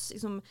dem? Eller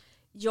liksom,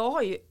 jag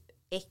har ju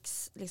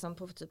ex liksom,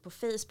 på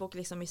Facebook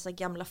liksom, i så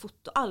gamla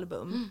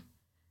fotoalbum.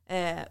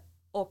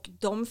 Och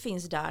de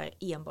finns där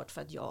enbart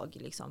för att jag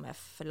liksom är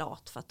för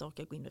lat för att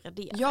orka gå in och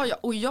radera. Ja,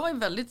 och jag är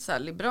väldigt så här,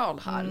 liberal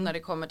här när det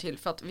kommer till,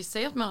 för att vi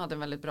säger att man hade en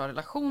väldigt bra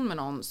relation med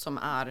någon som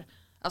är,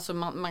 alltså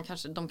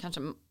de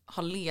kanske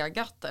har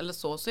legat eller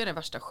så är det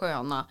värsta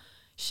sköna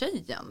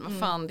tjejen. Vad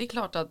fan, det är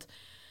klart att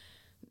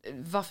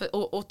varför,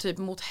 och typ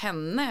mot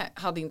henne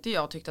hade inte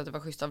jag tyckt att det var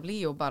schysst av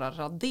Leo bara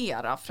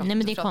radera. Nej,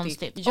 men det är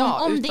konstigt.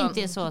 Om det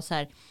inte är så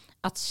här,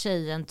 att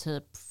tjejen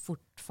typ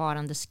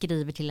fortfarande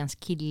skriver till ens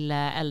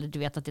kille eller du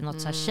vet att det är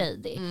något så här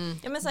shady.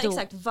 Ja men så här,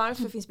 exakt,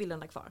 varför finns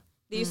bilderna kvar?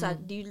 Det är ju så här,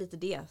 det är ju lite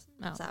det.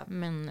 Ja, så här.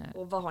 Men,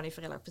 och vad har ni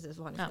för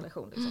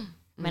relation liksom?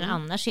 Men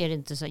annars är det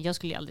inte så. Jag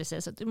skulle ju aldrig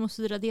säga så att du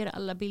måste radera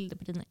alla bilder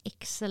på dina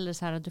ex eller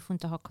så här att du får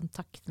inte ha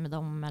kontakt med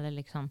dem eller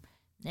liksom.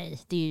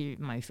 Nej, det är ju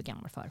man ju för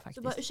gammal för faktiskt.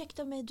 Du bara,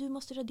 ursäkta mig, du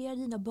måste radera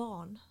dina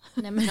barn.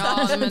 Nej men,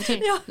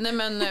 nej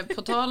men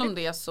på tal om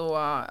det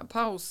så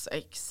Paus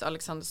ex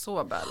Alexander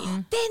Sobel.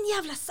 Den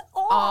jävla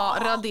ja,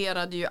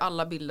 raderade ju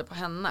alla bilder på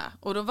henne.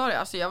 Och då var det,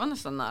 alltså jag var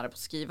nästan nära på att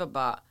skriva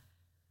bara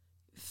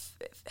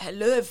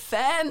hello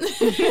fan.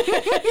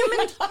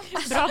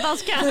 bra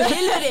danska.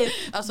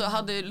 Alltså jag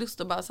hade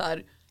lust att bara så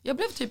här. Jag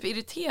blev typ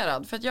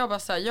irriterad för att jag bara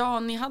så här, ja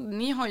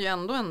ni har ju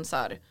ändå en så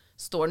här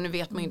story, nu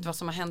vet man ju inte vad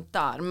som har hänt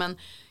där, men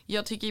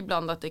jag tycker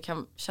ibland att det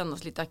kan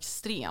kännas lite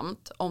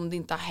extremt om det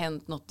inte har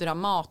hänt något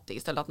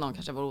dramatiskt eller att någon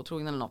kanske var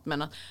otrogen eller något,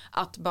 men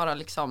att bara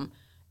liksom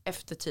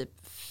efter typ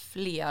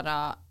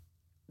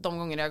de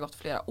gånger det har gått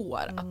flera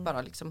år att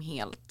bara liksom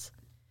helt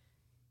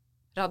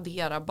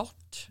radera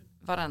bort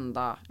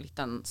varenda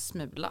liten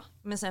smula.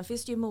 Men sen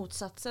finns det ju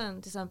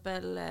motsatsen, till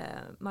exempel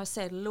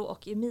Marcello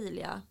och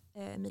Emilia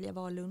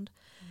Wahlund.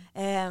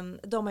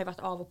 De har ju varit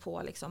av och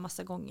på liksom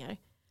massa gånger.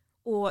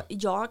 Och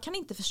jag kan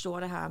inte förstå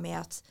det här med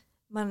att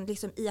man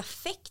liksom i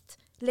affekt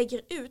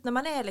lägger ut, när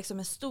man är liksom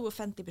en stor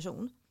offentlig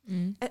person,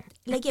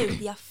 lägger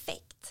ut i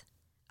affekt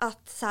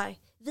att så här,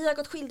 vi har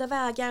gått skilda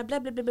vägar,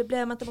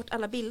 blä, man tar bort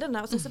alla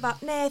bilderna och så bara,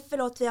 nej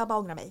förlåt, jag bara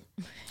ångrar mig.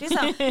 Det är så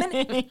här,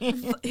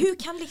 men hur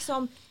kan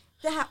liksom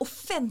det här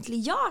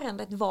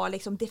offentliggörandet vara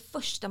liksom det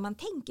första man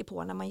tänker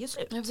på när man gör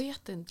slut? Jag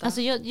vet inte.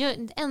 Alltså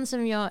en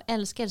som jag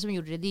älskar som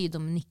gjorde det är ju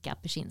Dominika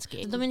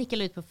Persinski. Dominika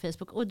la ut på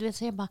Facebook och du vet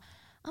så jag bara,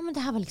 men det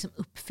här var liksom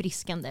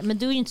uppfriskande. Men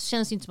då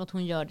känns det inte som att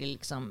hon gör det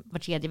liksom var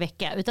tredje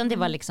vecka. Utan det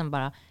var liksom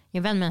bara,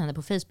 jag vände med henne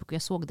på Facebook och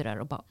jag såg det där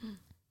och bara,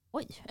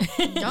 oj.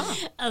 Ja.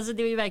 Alltså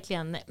det var ju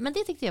verkligen, men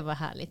det tyckte jag var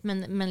härligt.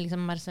 Men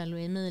liksom Marcello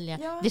och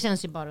Emilia, det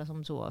känns ju bara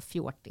som så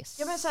fjortis.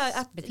 Ja men så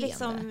här, att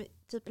liksom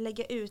typ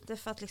lägga ut det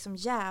för att liksom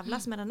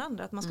jävlas med den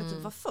andra, att man ska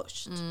typ vara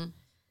först.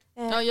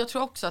 Ja, jag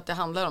tror också att det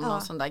handlar om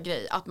någon sån där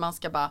grej. Att man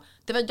ska bara,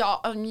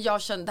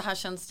 jag känner, det här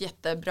känns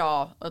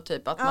jättebra. Och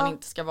typ att man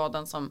inte ska vara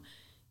den som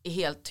är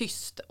helt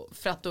tyst.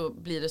 För att då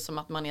blir det som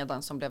att man är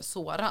den som blev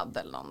sårad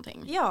eller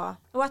någonting. Ja,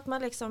 och att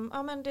man liksom,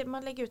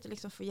 man lägger ut det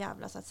liksom för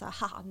jävlas. Att säga,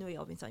 haha, nu har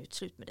jag minsann gjort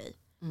slut med dig.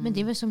 Men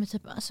det är väl som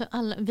typ, alltså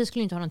vi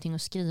skulle inte ha någonting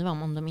att skriva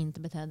om de inte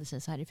betedde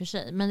sig så här i och för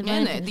sig. Men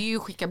nej, det är ju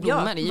skicka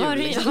blommor i jul.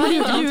 Liksom. Var det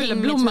inte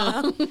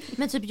julblomma?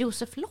 Men typ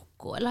Josef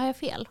Locko, eller har jag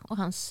fel? Och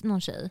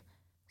någon tjej.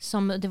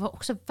 Som, det var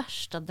också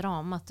värsta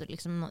dramat,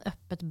 liksom någon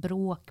öppet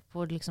bråk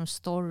på liksom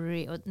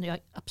story. Och jag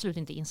är absolut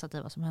inte insatt i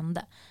vad som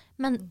hände.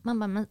 Men man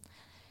bara,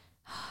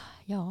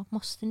 ja,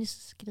 måste ni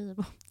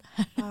skriva om det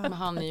här? Men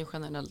han är ju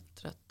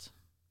generellt rätt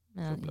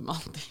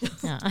problematisk.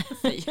 Ja.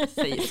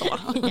 Säg så.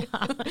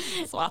 Ja.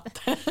 Så att.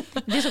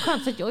 Det är så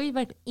skönt för jag har ju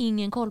verkligen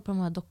ingen koll på de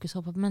här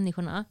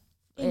dokusåpa-människorna.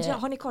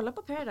 Har ni kollat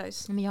på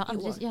Paradise? Men jag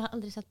har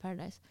aldrig sett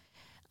Paradise.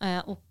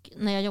 Och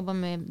när jag jobbar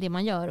med det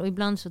man gör och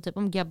ibland så typ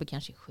om Gabby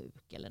kanske är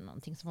sjuk eller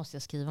någonting så måste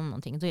jag skriva om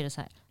någonting. Då är det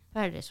så här,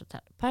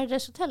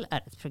 Paradise Hotel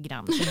är ett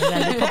program som är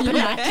väldigt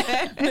populärt.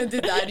 Men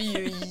det där är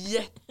ju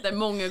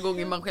jättemånga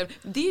gånger man själv,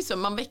 det är ju så,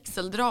 man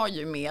växeldrar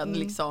ju med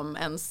liksom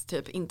ens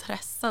typ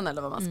intressen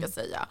eller vad man ska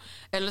säga.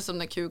 Eller som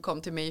när Q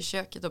kom till mig i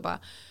köket och bara,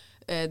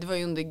 det var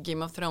ju under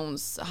Game of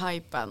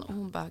Thrones-hypen och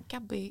hon bara,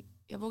 Gabby,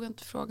 jag vågar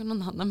inte fråga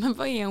någon annan, men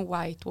vad är en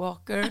White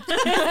Walker?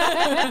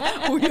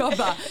 Och jag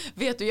bara,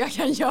 vet du, jag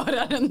kan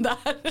göra den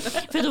där.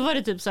 För då var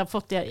det typ så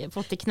här,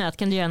 fått i knät,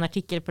 kan du göra en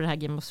artikel på det här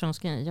Game of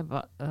Thrones-grejen? Jag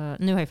bara,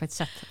 nu har jag faktiskt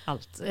sett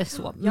allt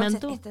så. Jag har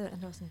sett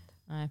ett avsnitt.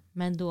 Nej,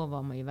 men då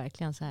var man ju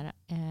verkligen så här,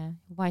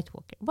 White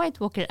Walker. White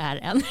Walker är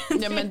en.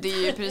 Ja, men det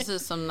är ju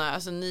precis som när,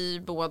 alltså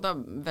ni båda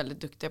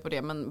väldigt duktiga på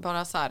det, men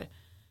bara så här,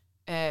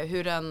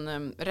 hur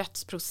en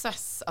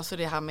rättsprocess, alltså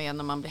det här med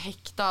när man blir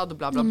häktad och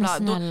bla bla bla.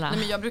 Nej,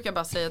 men jag brukar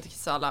bara säga till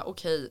Kisala,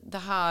 okej, det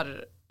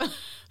här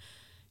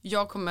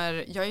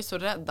jag är så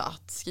rädd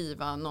att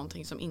skriva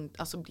någonting som inte,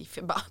 alltså blir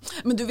för bara,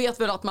 men du vet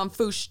väl att man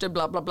först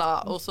bla bla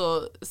bla och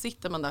så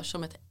sitter man där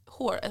som ett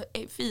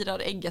firar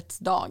äggets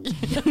dag.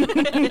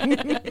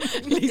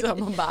 Liksom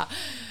man bara,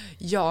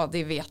 ja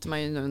det vet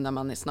man ju nu när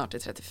man är snart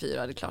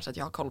 34, det är klart att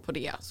jag har koll på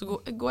det.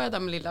 Så går jag där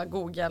med lilla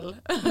Google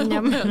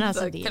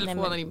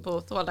telefonen in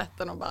på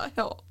toaletten och bara,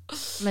 ja.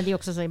 Men det är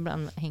också så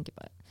ibland Henke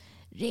bara,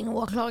 ring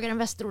åklagaren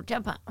Västerort.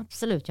 Jag bara,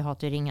 absolut, jag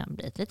hatar att ringa. Det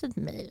blir ett litet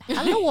mejl.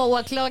 Hallå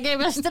åklagare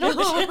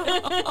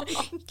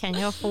Västerort. Kan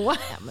jag få?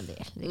 Ja, men det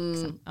är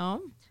liksom, ja.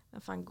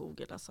 Men fan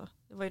Google alltså.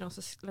 Det var ju någon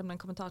som lämnade en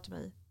kommentar till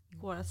mig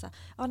igår och sa,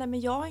 nej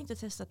men jag har inte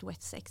testat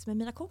wet sex, men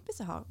mina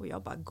kompisar har. Och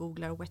jag bara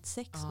googlar wet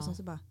sex och sen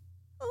så bara,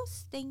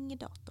 stänger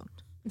datorn.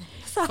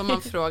 Får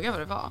man fråga vad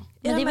det var?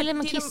 Men det är väl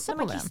man kissar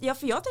på varandra? Ja,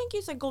 för jag tänker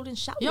ju så här golden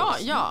shower.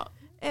 Ja.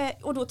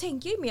 Och då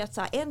tänker jag ju mer att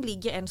så här, en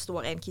ligger, en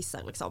står, en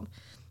kissar liksom.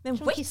 Men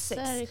wet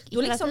sex,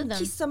 då liksom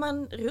kissar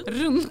man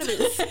runt.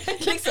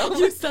 Liksom.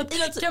 Just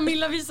att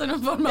Camilla visar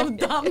någon form av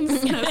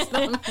dans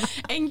nästan.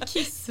 En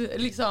kiss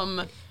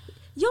liksom.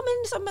 Ja,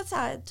 men som att så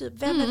här, typ,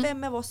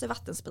 vem av oss är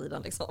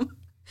vattenspridaren liksom?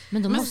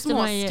 Men då måste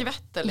man ju,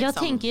 skvätter, liksom. Jag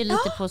tänker ju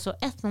lite på så,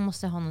 man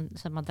måste ha någon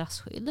så här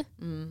madrassskydd,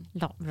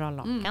 bra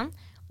lakan.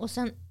 Och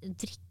sen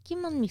dricker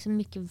man liksom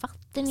mycket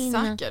vatten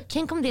innan. Säkert.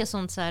 Tänk om det är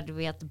sånt så här, du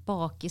vet,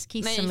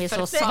 bakiskiss. Nej, som är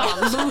så svart.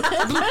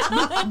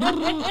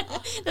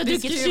 Jag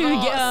dricker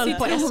 20 öl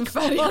på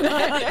Eskfärg.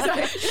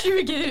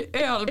 20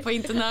 öl på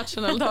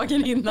international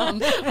dagen innan.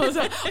 Och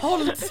så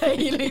hållt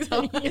sig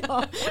liksom.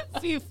 Ja,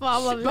 fy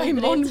fan vad vidrigt.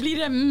 Imorgon blir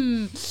det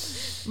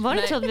Var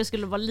det så att vi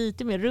skulle vara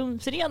lite mer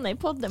rumsrena i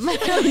podden?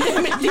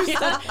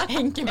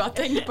 Henke bara,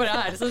 tänk på det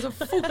här. Så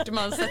fort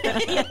man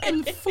sätter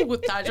en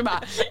fot här så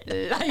bara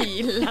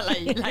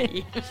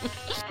laj.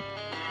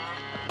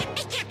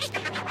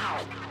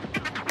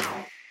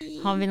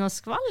 Har vi någon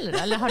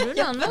skvaller eller har du något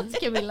annat,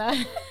 Camilla?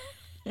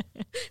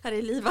 Här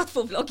är livat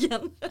på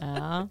vloggen.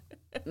 Ja.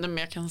 Nej, men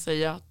jag kan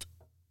säga att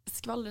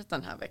skvallret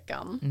den här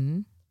veckan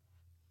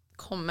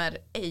kommer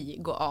ej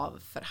gå av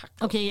för hack.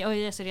 Okej, jag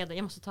är så redo.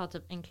 Jag måste ta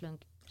typ en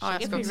klunk. Ja,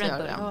 jag ska också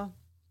göra det. Ja.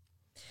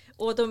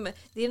 Och de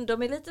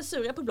är lite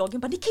sura på bloggen.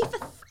 Bara, ni kan ju för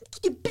fan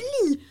inte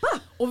blipa!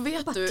 Och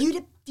vet bara, du...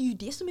 Det är ju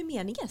det som är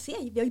meningen. Se,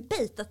 vi har ju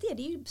baitat det.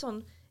 Det är ju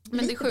sån...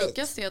 Men det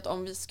sjukaste är att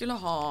om vi skulle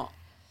ha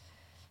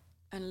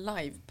en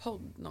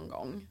livepodd någon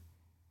gång.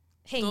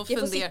 Henke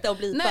får sitta och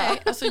blipa.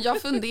 Nej, alltså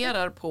jag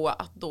funderar på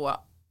att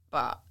då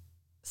bara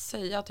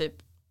säga typ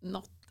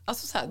något.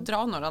 Alltså så här,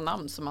 dra några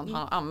namn som man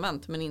har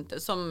använt men inte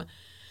som...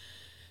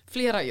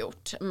 Flera har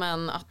gjort,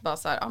 men att bara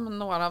så här, men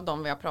några av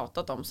dem vi har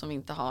pratat om som vi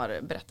inte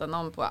har berättat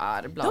namn på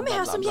är bla bla bla. De är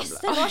här bla, som bla,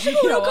 gäster, bla.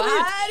 varsågoda och kom ut.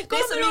 Det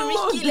är som i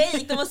Ricky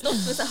Lake, de har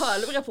stått med så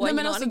hörlurar på. Nej,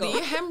 men alltså,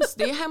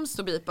 det är hemskt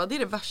att bipa, det är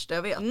det värsta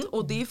jag vet.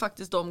 Och det är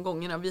faktiskt de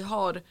gångerna vi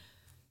har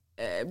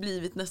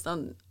blivit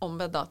nästan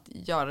ombedda att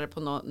göra det på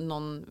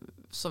någon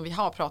som vi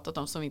har pratat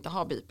om som vi inte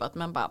har bipat.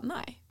 Men bara,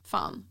 nej,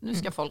 fan, nu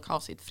ska folk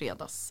ha sitt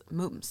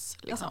fredagsmums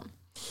liksom.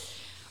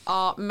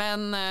 Ja,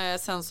 men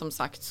sen som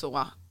sagt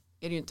så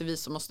är det ju inte vi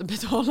som måste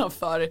betala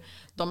för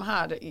de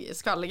här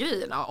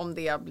skvallergrejerna om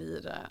det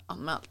blir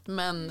anmält.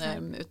 Men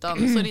utan,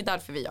 så är det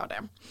därför vi gör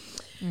det.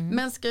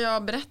 Men ska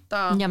jag berätta?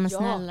 Ja, men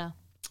snälla.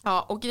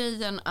 Ja, och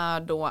grejen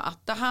är då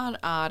att det här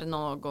är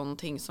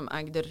någonting som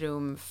ägde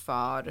rum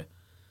för...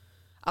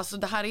 Alltså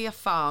det här är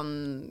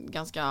fan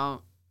ganska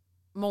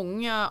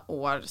många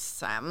år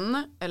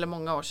sedan. Eller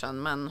många år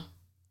sedan, men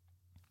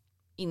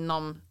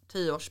inom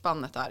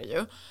 10-årsspannet är det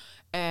ju.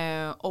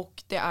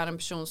 Och det är en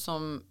person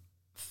som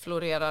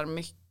florerar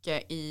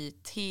mycket i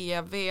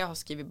tv, har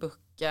skrivit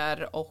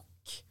böcker och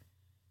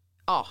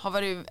har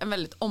varit en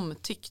väldigt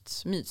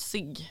omtyckt,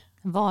 mysig.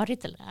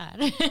 Varit eller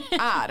är?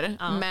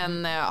 Ja.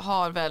 Men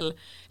har väl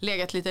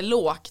legat lite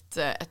lågt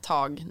ett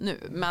tag nu.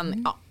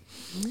 Men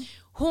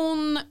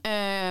hon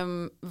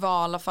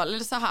var i alla fall,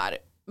 eller så här,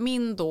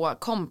 min då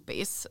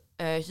kompis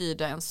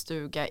hyrde en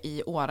stuga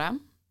i Åre.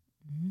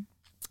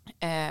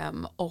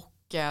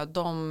 Och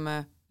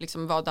de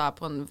liksom var där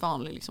på en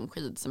vanlig liksom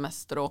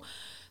skidsemester och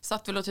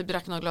satt väl och typ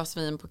drack några glas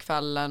vin på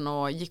kvällen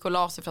och gick och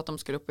la sig för att de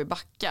skulle upp i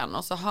backen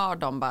och så hör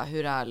de bara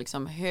hur det är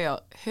liksom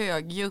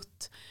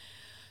högljutt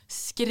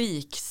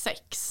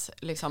skriksex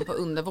liksom på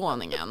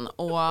undervåningen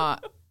och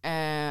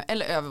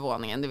eller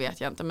övervåningen, det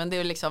vet jag inte, men det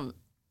är liksom,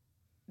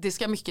 det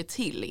ska mycket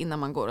till innan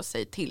man går och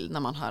säger till när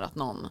man hör att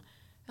någon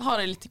har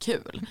det lite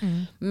kul.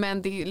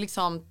 Men det är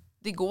liksom,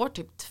 det går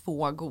typ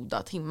 2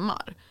 goda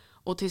timmar.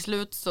 Och till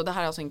slut, så det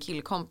här är alltså en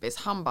killkompis,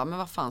 han bara, men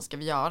vad fan ska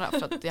vi göra?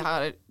 För att det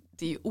är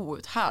ju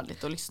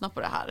outhärdligt att lyssna på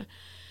det här.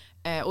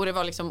 Och det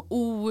var liksom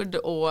ord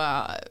och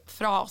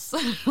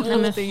fraser och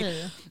allting.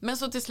 Men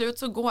så till slut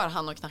så går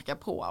han och knackar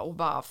på och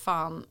bara,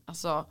 fan,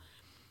 alltså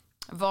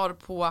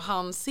varpå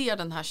han ser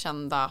den här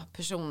kända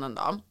personen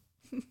då.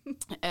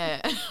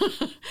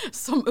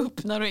 Som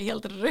öppnar och är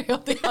helt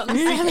röd i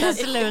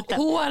ansiktet.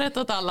 Håret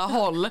åt alla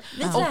håll.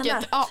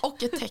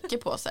 Och ett täcke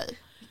på sig.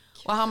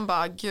 Och han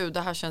bara, gud,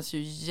 det här känns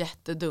ju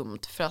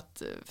jättedumt för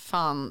att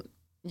fan,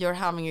 you're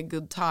having a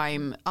good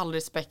time, all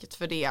respekt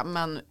för det,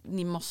 men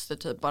ni måste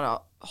typ bara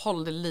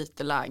hålla det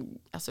lite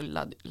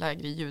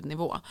lägre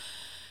ljudnivå.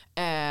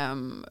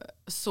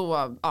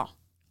 Så ja,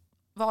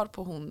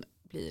 varpå hon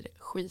blir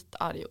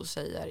skitarg och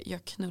säger,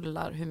 jag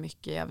knullar hur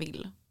mycket jag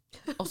vill.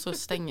 Och så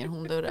stänger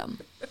hon dörren.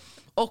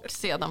 Och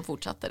sedan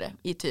fortsatte det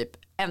i typ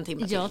 1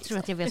 timme. Jag tror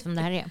att jag vet vem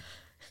det här är.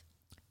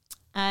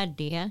 Är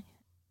det...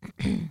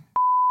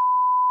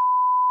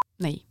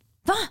 Nej.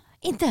 Va?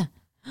 Inte?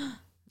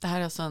 Det här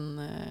är alltså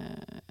en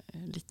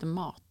lite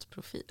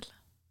matprofil.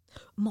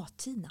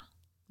 Mat-Tina.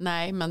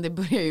 Nej, men det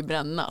börjar ju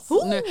brännas.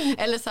 Nu,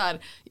 eller så här,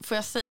 får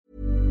jag säga...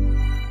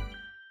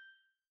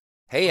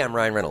 Hey, I'm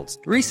Ryan Reynolds.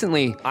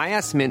 Recently, I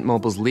asked Mint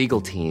Mobile's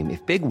legal team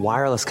if big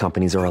wireless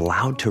companies are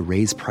allowed to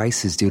raise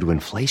prices due to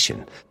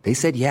inflation. They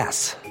said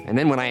yes. And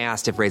then when I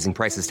asked if raising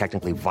prices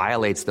technically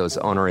violates those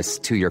onerous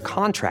 2-year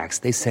contracts,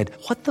 they said,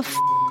 what the f***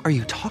 are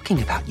you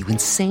talking about, you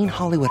insane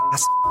Hollywood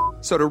ass?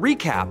 So to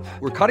recap,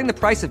 we're cutting the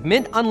price of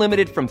Mint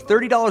Unlimited from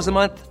 $30 a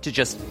month to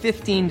just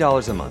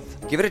 $15 a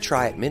month. Give it a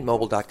try at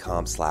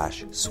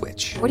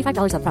mintmobile.com/switch.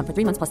 $45 up front for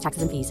 3 months plus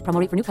taxes and fees. Promo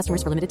rate for new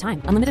customers for limited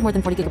time. Unlimited more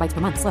than 40 gigabytes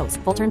per month. Slows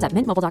full terms at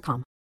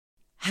mintmobile.com.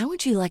 How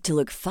would you like to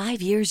look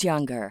 5 years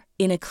younger?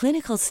 In a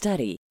clinical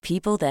study,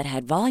 people that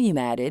had volume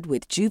added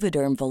with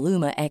Juvederm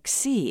Voluma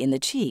XC in the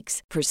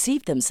cheeks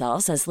perceived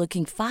themselves as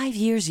looking 5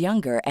 years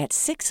younger at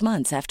 6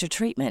 months after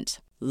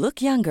treatment.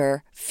 Look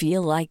younger,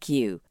 feel like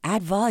you.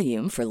 Add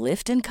volume for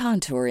lift and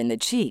contour in the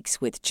cheeks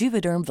with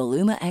Juvederm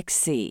Voluma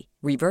XC.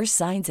 Reverse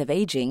signs of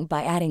aging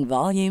by adding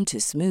volume to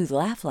smooth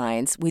laugh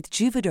lines with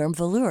Juvederm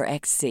Volure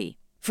XC.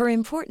 For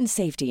important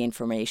safety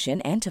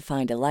information and to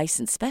find a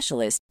licensed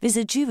specialist,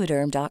 visit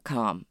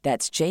Juvederm.com.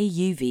 That's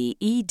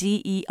JUVEDERM.com.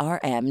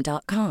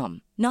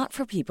 Not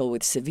for people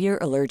with severe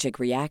allergic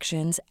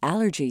reactions,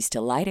 allergies to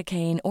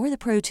lidocaine, or the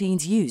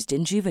proteins used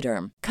in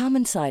Juvederm.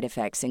 Common side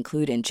effects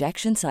include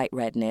injection site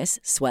redness,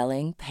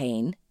 swelling,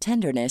 pain,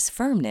 tenderness,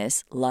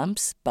 firmness,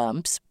 lumps,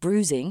 bumps,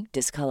 bruising,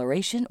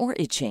 discoloration, or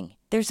itching.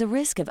 There's a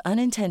risk of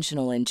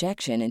unintentional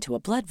injection into a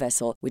blood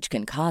vessel, which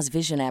can cause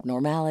vision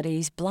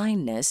abnormalities,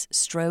 blindness,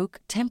 stroke,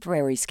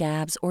 temporary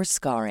scabs, or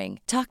scarring.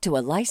 Talk to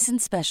a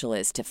licensed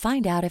specialist to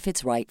find out if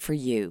it's right for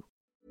you.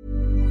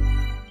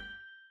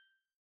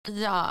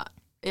 Ja,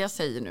 jag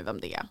säger nu vem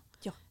det är.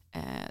 Ja.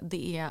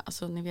 Det är,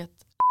 alltså ni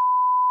vet...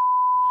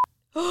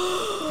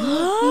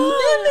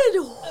 Nej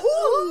men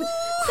hon!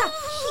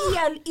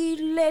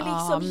 Helylle,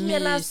 liksom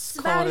hela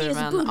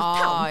Sveriges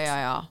bulltant.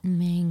 Ja.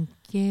 Men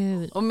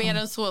gud. Och mer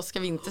än så ska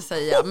vi inte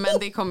säga. Men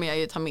det kommer jag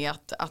ju ta med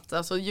att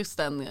alltså just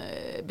den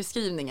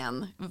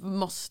beskrivningen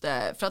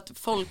måste... För att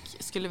folk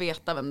skulle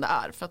veta vem det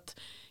är. För att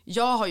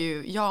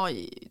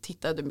jag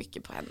tittade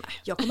mycket på henne.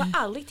 Jag kommer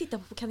aldrig titta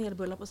på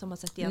kanelbullar på samma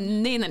sätt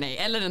igen. Nej.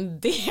 Eller en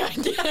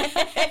deg.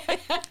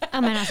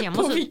 Ja, men alltså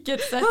På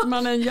vilket sätt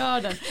man än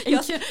gör den.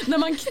 När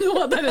man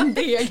knådar en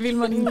deg vill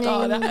man inte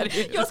ha det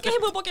här. Jag ska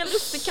hem och baka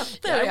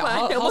lussekatter.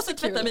 Jag måste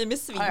tvätta mig med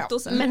svint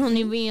och så. Men hon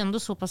är ju ändå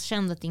så pass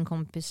känd att din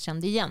kompis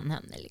kände igen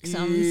henne. Liksom.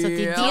 Så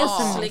det är det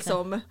som...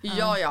 Liksom.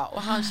 Ja,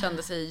 och han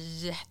kände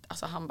sig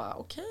alltså han bara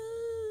okej.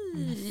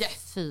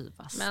 Yes. Fy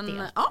vad Men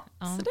stelt.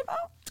 så det var...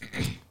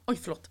 Oj,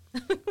 förlåt.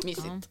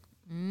 Mysigt.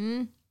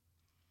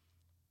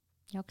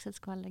 Jag har också ett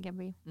skvaller,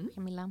 Gabriel.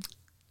 Camilla.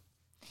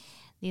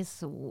 Det är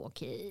så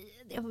okej.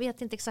 Jag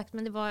vet inte exakt,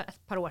 men det var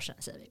ett par år sedan,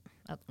 säger vi.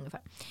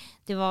 Ungefär.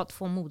 Det var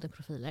 2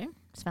 modeprofiler,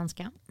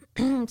 svenska,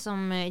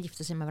 som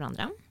gifte sig med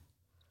varandra.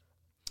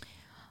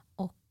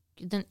 Och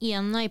den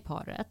ena i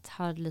paret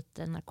hade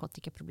lite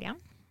narkotikaproblem.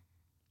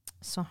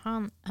 Så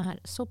han är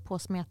så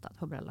påsmetad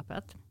på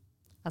bröllopet.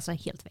 Alltså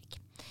helt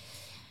väck.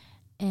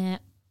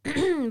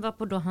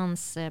 Varpå då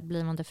hans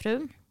blivande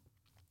fru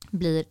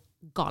blir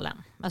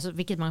galen. Alltså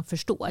vilket man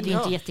förstår. Det är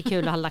inte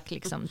jättekul att ha lagt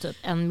liksom typ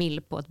 1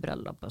 mil på ett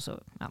bröllop och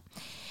så. Ja.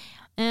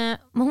 Men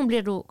hon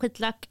blir då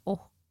skitlack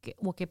och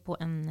åker på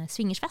en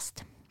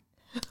swingersfest.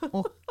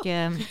 Och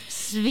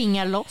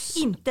svingar loss.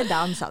 Inte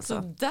dans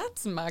alltså. So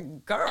that's my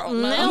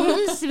girl. Nej,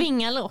 hon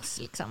svingar loss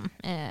liksom.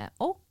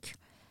 Och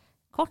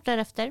kort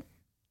därefter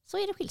så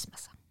är det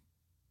skilsmässa.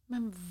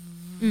 Men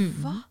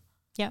va?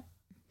 Ja.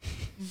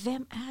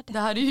 Vem är det? Det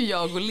här är ju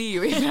jag och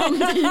Leo i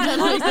framtiden.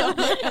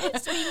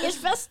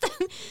 Swingersfesten.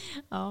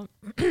 Ja.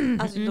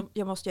 Alltså,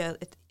 jag måste göra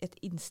ett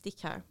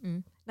instick här.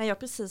 När jag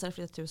precis hade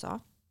flyttat till USA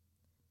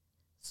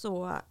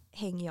så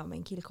hänger jag med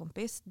en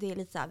killkompis. Det är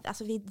lite så här,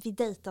 alltså vi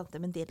dejtar inte,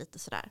 men det är lite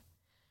sådär.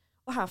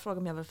 Och han frågar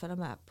om jag vill följa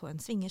med på en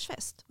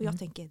swingersfest. Och jag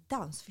tänker,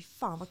 dans, fy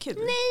fan vad kul.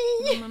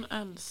 Nej! Men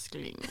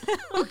älskling.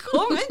 Och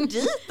kommer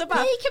dit och bara,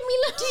 nej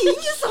Camilla, det är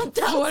ingen som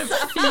dansar.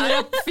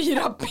 Får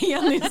 4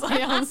 penisar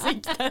i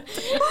ansiktet. Nej.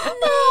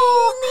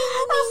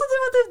 Alltså det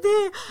var typ det.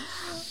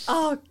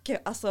 Okay,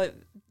 alltså,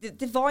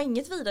 det var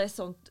inget vidare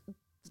sånt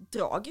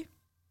drag.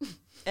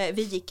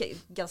 Vi gick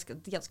ganska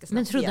snabbt.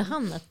 Men trodde igen.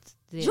 han att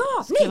det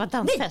skulle vara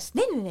dansfest?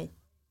 Nej.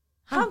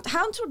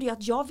 Han trodde ju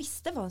att jag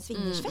visste vad en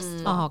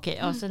swingersfest var. Ah, okej.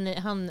 Alltså, Du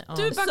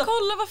bara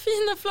kolla vad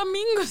fina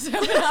flamingos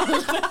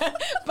överallt.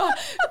 bara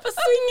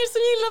swingers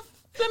som gillar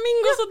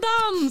flamingos och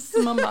dans.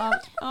 Man bara,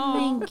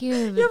 men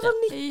gud. Jag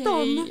var 19.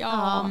 Hej.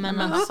 Ja, men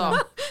alltså.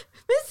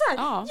 Men så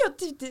här, jag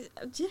tyckte...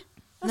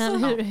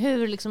 Alltså,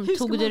 hur liksom hur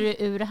tog du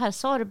det ur det här?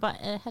 Sa du bara,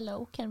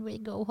 hello, can we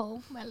go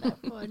home?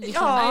 Eller,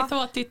 liksom, I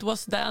thought it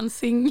was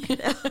dancing.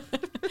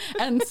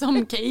 And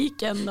some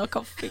cake and a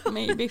coffee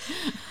maybe.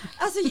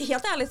 Alltså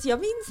helt ärligt, jag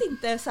minns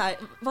inte så här,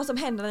 vad som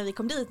hände när vi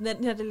kom dit.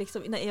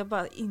 När jag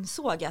bara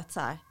insåg att så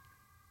här,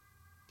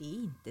 det är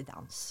inte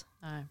dans.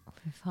 Nej.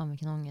 Fy fan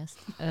vilken ångest.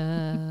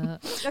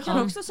 Jag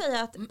kan också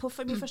säga att på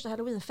min första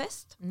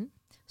Halloweenfest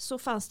så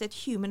fanns det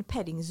ett human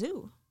petting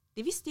zoo.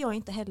 Det visste jag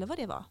inte heller vad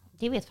det var.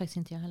 Det vet faktiskt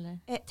inte jag heller.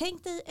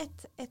 Tänk dig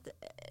ett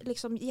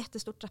liksom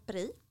jättestort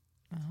draperi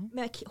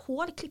med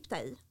hål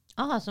klippta i.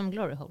 Jaha, som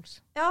glory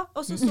holes. Ja,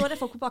 och så står det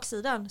folk på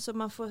baksidan så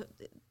man får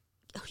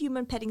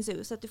human petting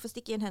zoo så att du får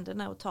sticka in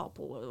händerna och ta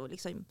på och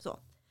liksom så.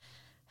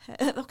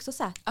 Också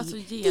så här, alltså,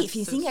 det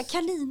finns inga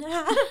kaniner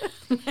här.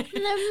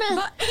 Nej, men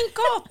en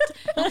katt,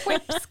 en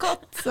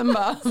skeppskatt som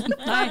bara,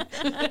 nej,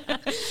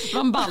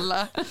 man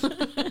ballar.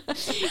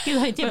 Gud,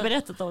 har inte jag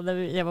berättat om när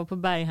jag var på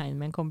Berghain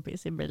med en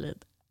kompis i Berlin.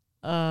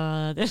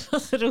 Det var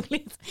så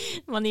roligt.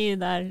 Man är ju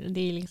där,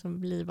 det är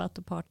liksom livat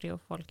och party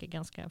och folk är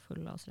ganska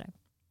fulla och sådär.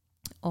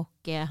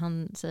 Och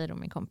han säger då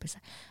min kompis,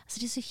 alltså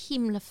det är så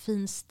himla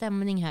fin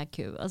stämning här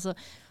Q. Alltså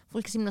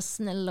folk är så himla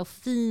snälla och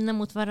fina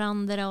mot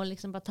varandra och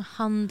liksom bara ta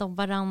hand om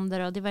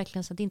varandra. Och det är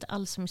verkligen så att det är inte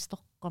alls som i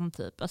Stockholm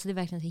typ. Alltså det är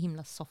verkligen så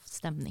himla soft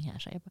stämning här.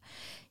 Så jag bara,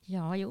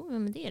 ja, jo,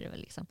 men det är det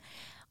väl liksom.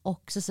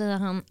 Och så säger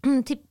han,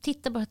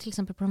 titta bara till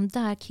exempel på de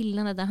där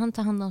killarna där han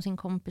tar hand om sin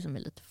kompis som är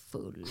lite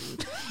full.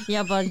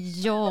 Jag bara,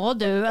 ja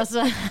du,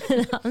 alltså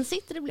han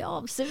sitter och blir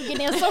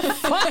avsugen i en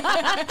soffa.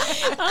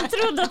 Han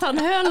trodde att han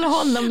höll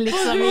honom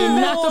liksom i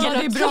nacken.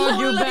 Det är bra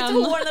gubben.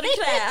 Hår när det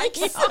kräks.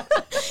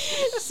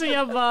 Så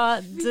jag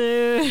bara,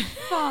 du.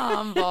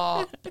 Fan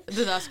vad,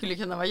 det där skulle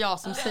kunna vara jag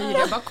som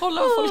säger det. Bara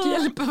kolla vad folk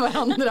hjälper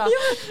varandra.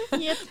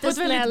 På ett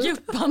väldigt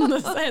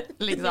djupande sätt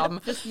liksom.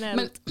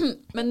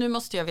 Men nu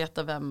måste jag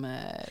veta vem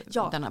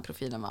den här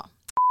profilen var.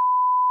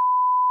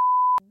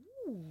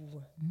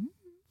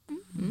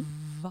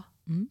 Va?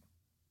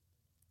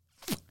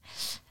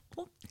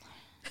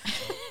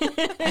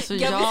 Alltså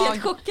jag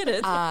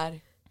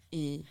är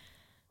i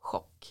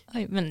chock.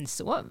 Oj, men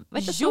så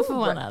verkar så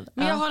förvånad.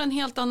 Men jag har en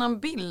helt annan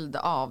bild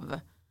av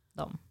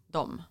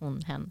dem.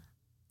 Hon, hen.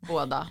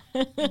 Båda.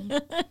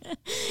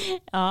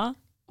 Ja.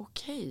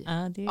 Okej.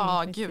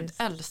 Ja, gud,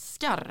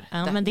 älskar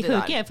det. Men det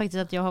där. sjuka är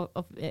faktiskt att jag har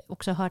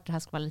också hört det här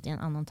skvallret i en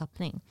annan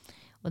tappning.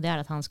 Och det är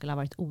att han skulle ha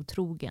varit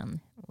otrogen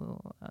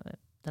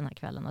den här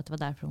kvällen och att det var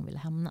därför hon ville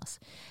hämnas.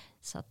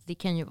 Så att det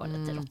kan ju vara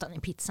lite råttan i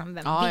pizzan,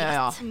 vem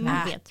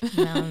vet.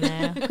 Men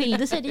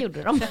skilde sig, det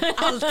gjorde de.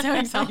 Allt,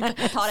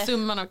 exakt.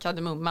 Summan av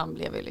kardemumman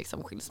blev ju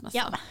liksom skilsmässa.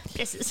 Ja,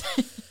 precis.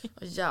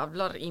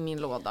 Jävlar i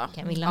min låda.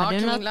 Camilla, har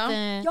du något?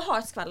 Jag har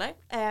ett skvaller.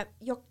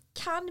 Jag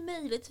kan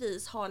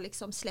möjligtvis ha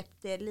liksom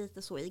släppt det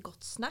lite så i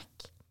gott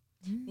snack.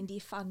 Men det är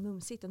fan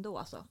mumsigt ändå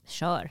alltså.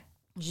 Kör.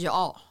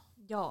 Ja.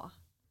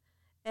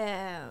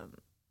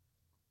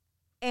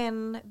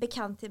 En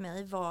bekant till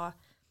mig var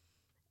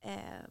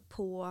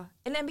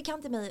en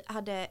bekant till mig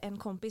hade en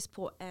kompis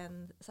på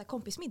en så här,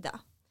 kompismiddag.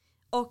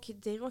 Och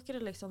det råkade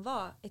liksom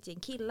vara ett gäng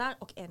killar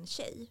och en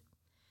tjej.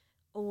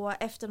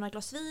 Och efter några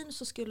glas vin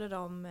så skulle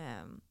de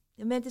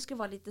men det skulle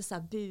vara lite så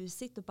här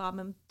busigt och bara,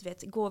 men du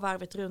vet, gå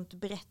varvet runt och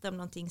berätta om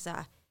någonting så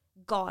här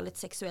galet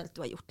sexuellt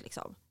du har gjort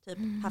liksom. Typ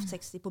haft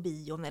sex på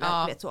bion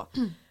eller du vet så.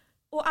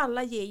 Och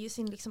alla ger ju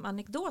sin liksom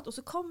anekdot och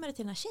så kommer det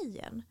till den här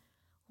tjejen.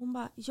 Hon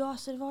bara, ja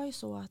så det var ju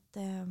så att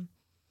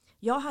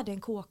jag hade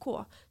en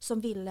KK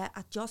som ville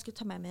att jag skulle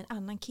ta med mig en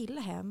annan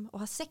kille hem och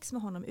ha sex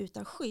med honom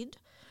utan skydd.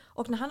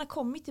 Och när han har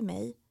kommit till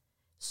mig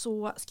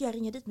så ska jag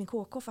ringa dit min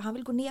KK för han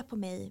vill gå ner på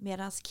mig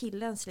medan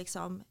killens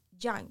liksom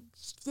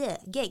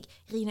gegg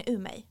rinner ur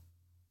mig.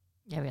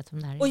 Jag vet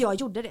om det här är. Och jag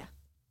gjorde det.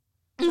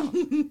 Ja.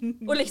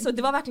 Och liksom,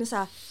 det var verkligen så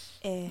här.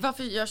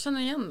 Varför? Jag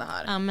känner igen det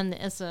här. Ja, men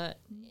alltså,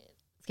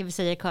 ska vi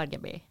säga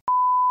Cargaby?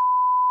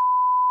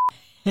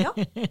 Ja.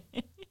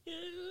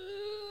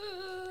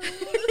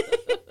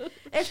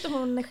 Efter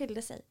hon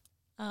skilde sig.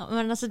 Ja,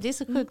 men alltså det är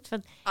så sjukt för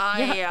att jag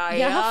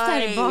har haft det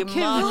här i bakhuvudet.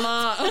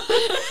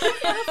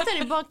 Jag har haft det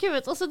här i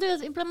bakhuvudet. Och så du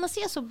vet, ibland man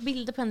ser så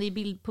bilder på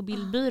henne på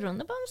bildbyrån.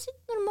 Det bara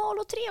ser normal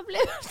och trevlig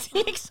ut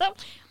liksom.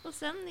 Och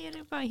sen är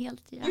det bara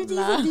helt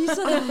jävla.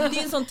 Det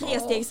är en sån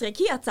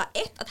trestegsraket. Så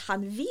att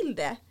han vill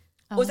det.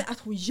 Och sen att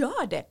hon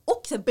gör det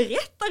och sen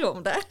berättar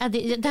om det. Ja,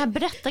 det här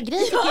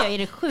berättargrejen tycker jag är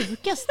det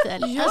sjukaste.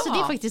 Alltså det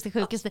är faktiskt det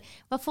sjukaste.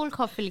 Vad folk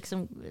har för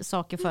liksom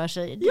saker för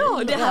sig.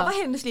 Ja, det här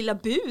var hennes lilla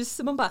bus.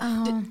 Man bara,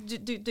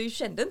 du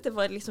kände inte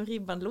var liksom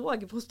ribban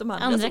låg hos de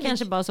andra. Andra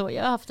kanske bara så,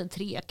 jag har haft en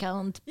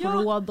trekant på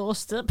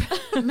Rhodos typ.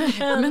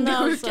 Men det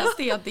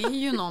sjukaste är att det är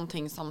ju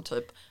någonting som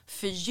typ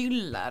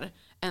förgyller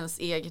ens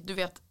eget. Du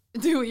vet,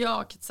 du och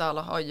jag,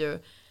 Kitsala, har ju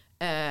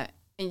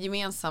en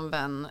gemensam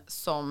vän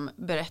som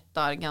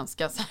berättar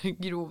ganska så här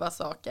grova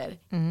saker.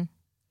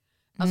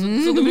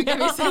 Alltså, så då brukar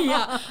vi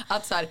säga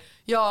att så här,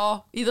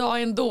 ja, idag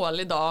är en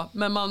dålig dag,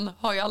 men man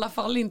har i alla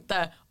fall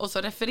inte, och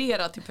så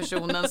referera till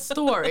personens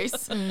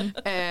stories.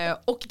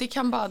 Och det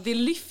kan bara, det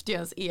lyfter ju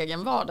ens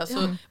egen vardag.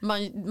 Så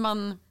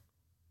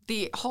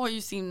det har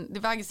ju det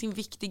väger sin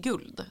vikt i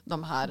guld,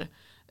 de här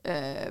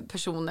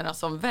personerna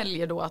som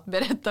väljer då att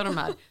berätta de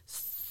här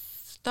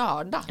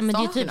störda men det är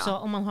sakerna. typ så,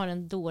 om man har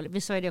en dålig,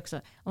 vi sa det också,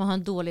 om man har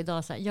en dålig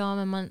dag så här, ja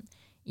men man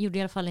gjorde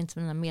i alla fall inte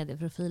med den här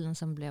medieprofilen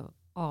som blev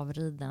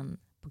avriden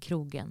på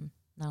krogen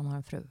när han har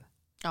en fru.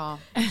 Ja,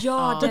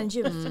 den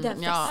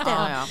festen.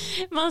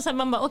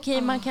 Man bara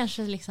okej, man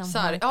kanske liksom så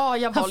här,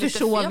 jag var lite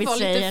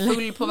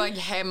full på väg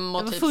hem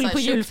och typ full på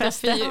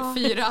julfesten.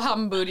 4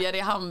 hamburgare i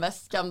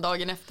handväskan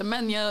dagen efter,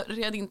 men jag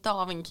red inte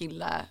av en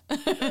kille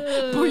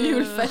på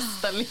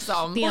julfesten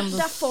liksom. Och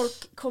där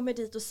folk kommer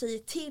dit och säger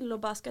till och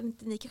bara,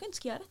 ni kanske inte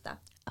ska göra detta.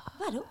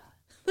 Vadå?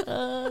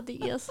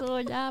 Det är så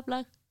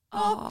jävla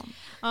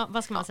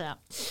vad ska man säga?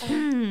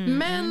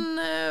 Men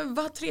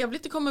vad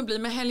trevligt det kommer bli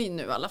med helg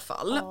nu i alla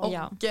fall. Och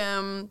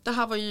det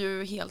här var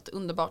ju helt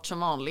underbart som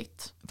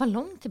vanligt. Vad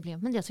långt det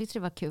blev, men jag tyckte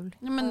det var kul.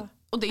 Ja, men,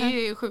 och det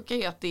är sjuka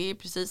är att det är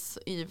precis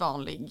i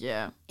vanlig.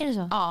 Är det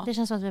så? Ja. Det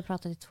känns som att vi har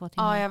pratat i 2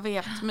 timmar. Ja, jag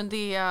vet, men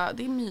det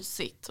är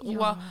mysigt.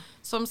 Och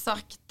som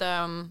sagt,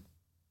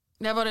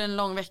 det har varit en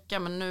lång vecka,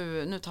 men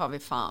nu tar vi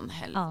fan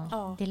helg.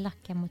 Det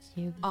lackar mot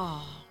jul.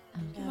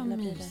 Vad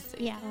mysigt.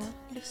 Ja.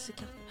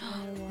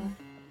 Lussekatter och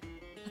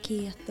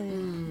paket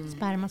och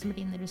Sperma som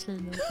rinner ur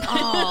slidor.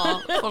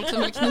 Ja, folk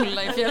som vill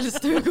knulla i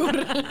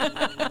fjällstugor.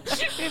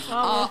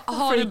 Ja,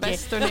 ha det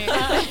bäst hörni.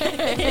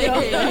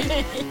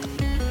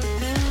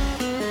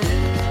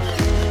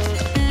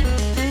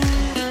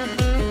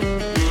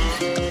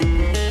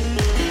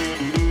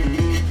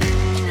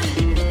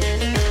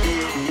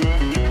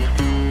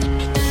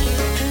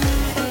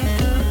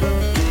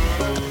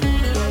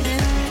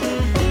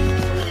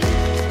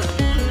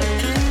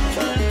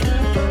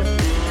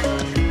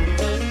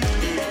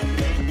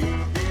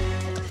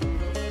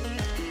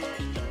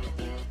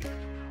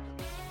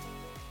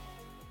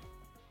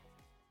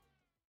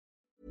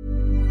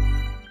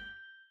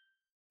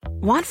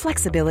 Want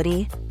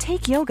flexibility?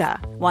 Take yoga.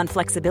 Want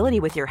flexibility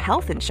with your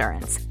health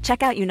insurance?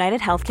 Check out United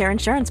Healthcare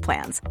Insurance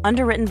Plans.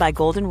 Underwritten by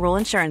Golden Rule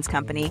Insurance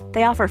Company,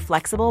 they offer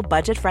flexible,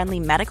 budget-friendly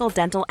medical,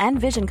 dental, and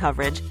vision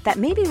coverage that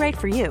may be right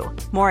for you.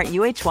 More at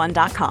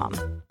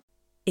uh1.com.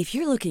 If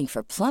you're looking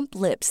for plump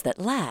lips that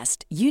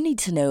last, you need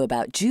to know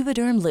about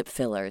Juvederm lip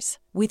fillers.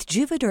 With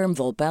Juvederm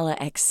Volbella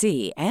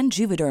XC and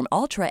Juvederm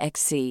Ultra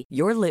XC,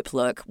 your lip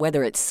look,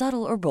 whether it's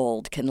subtle or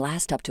bold, can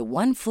last up to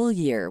 1 full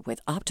year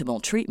with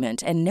optimal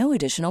treatment and no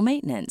additional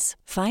maintenance.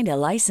 Find a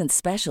licensed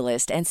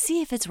specialist and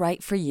see if it's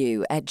right for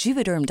you at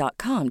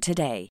Juvederm.com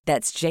today.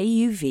 That's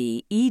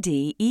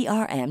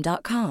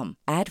JUVEDERM.com.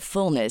 Add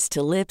fullness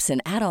to lips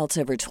in adults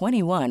over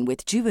 21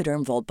 with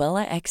Juvederm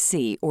Volbella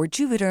XC or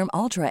Juvederm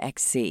Ultra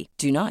XC.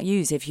 Do not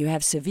use if you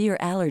have severe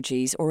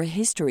allergies or a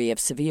history of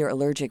severe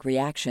allergic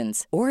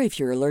reactions, or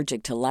if you're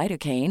allergic to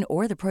lidocaine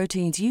or the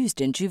proteins used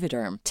in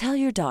Juvederm. Tell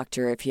your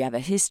doctor if you have a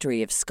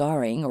history of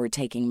scarring or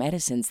taking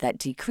medicines that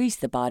decrease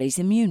the body's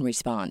immune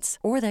response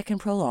or that can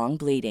prolong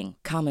bleeding.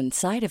 Common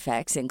side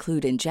effects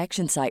include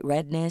injection site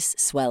redness,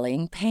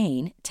 swelling,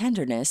 pain,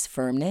 tenderness,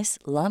 firmness,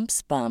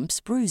 lumps, bumps,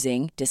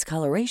 bruising,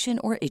 discoloration,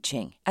 or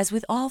itching. As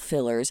with all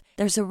fillers,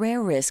 there's a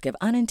rare risk of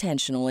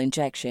unintentional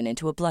injection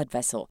into a blood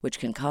vessel, which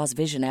can cause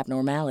vision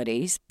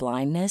abnormalities,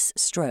 blindness,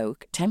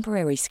 stroke,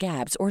 temporary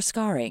scabs, or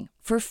scarring.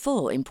 For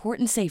full,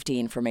 important safety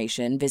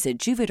information, visit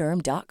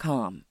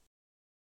Juvederm.com.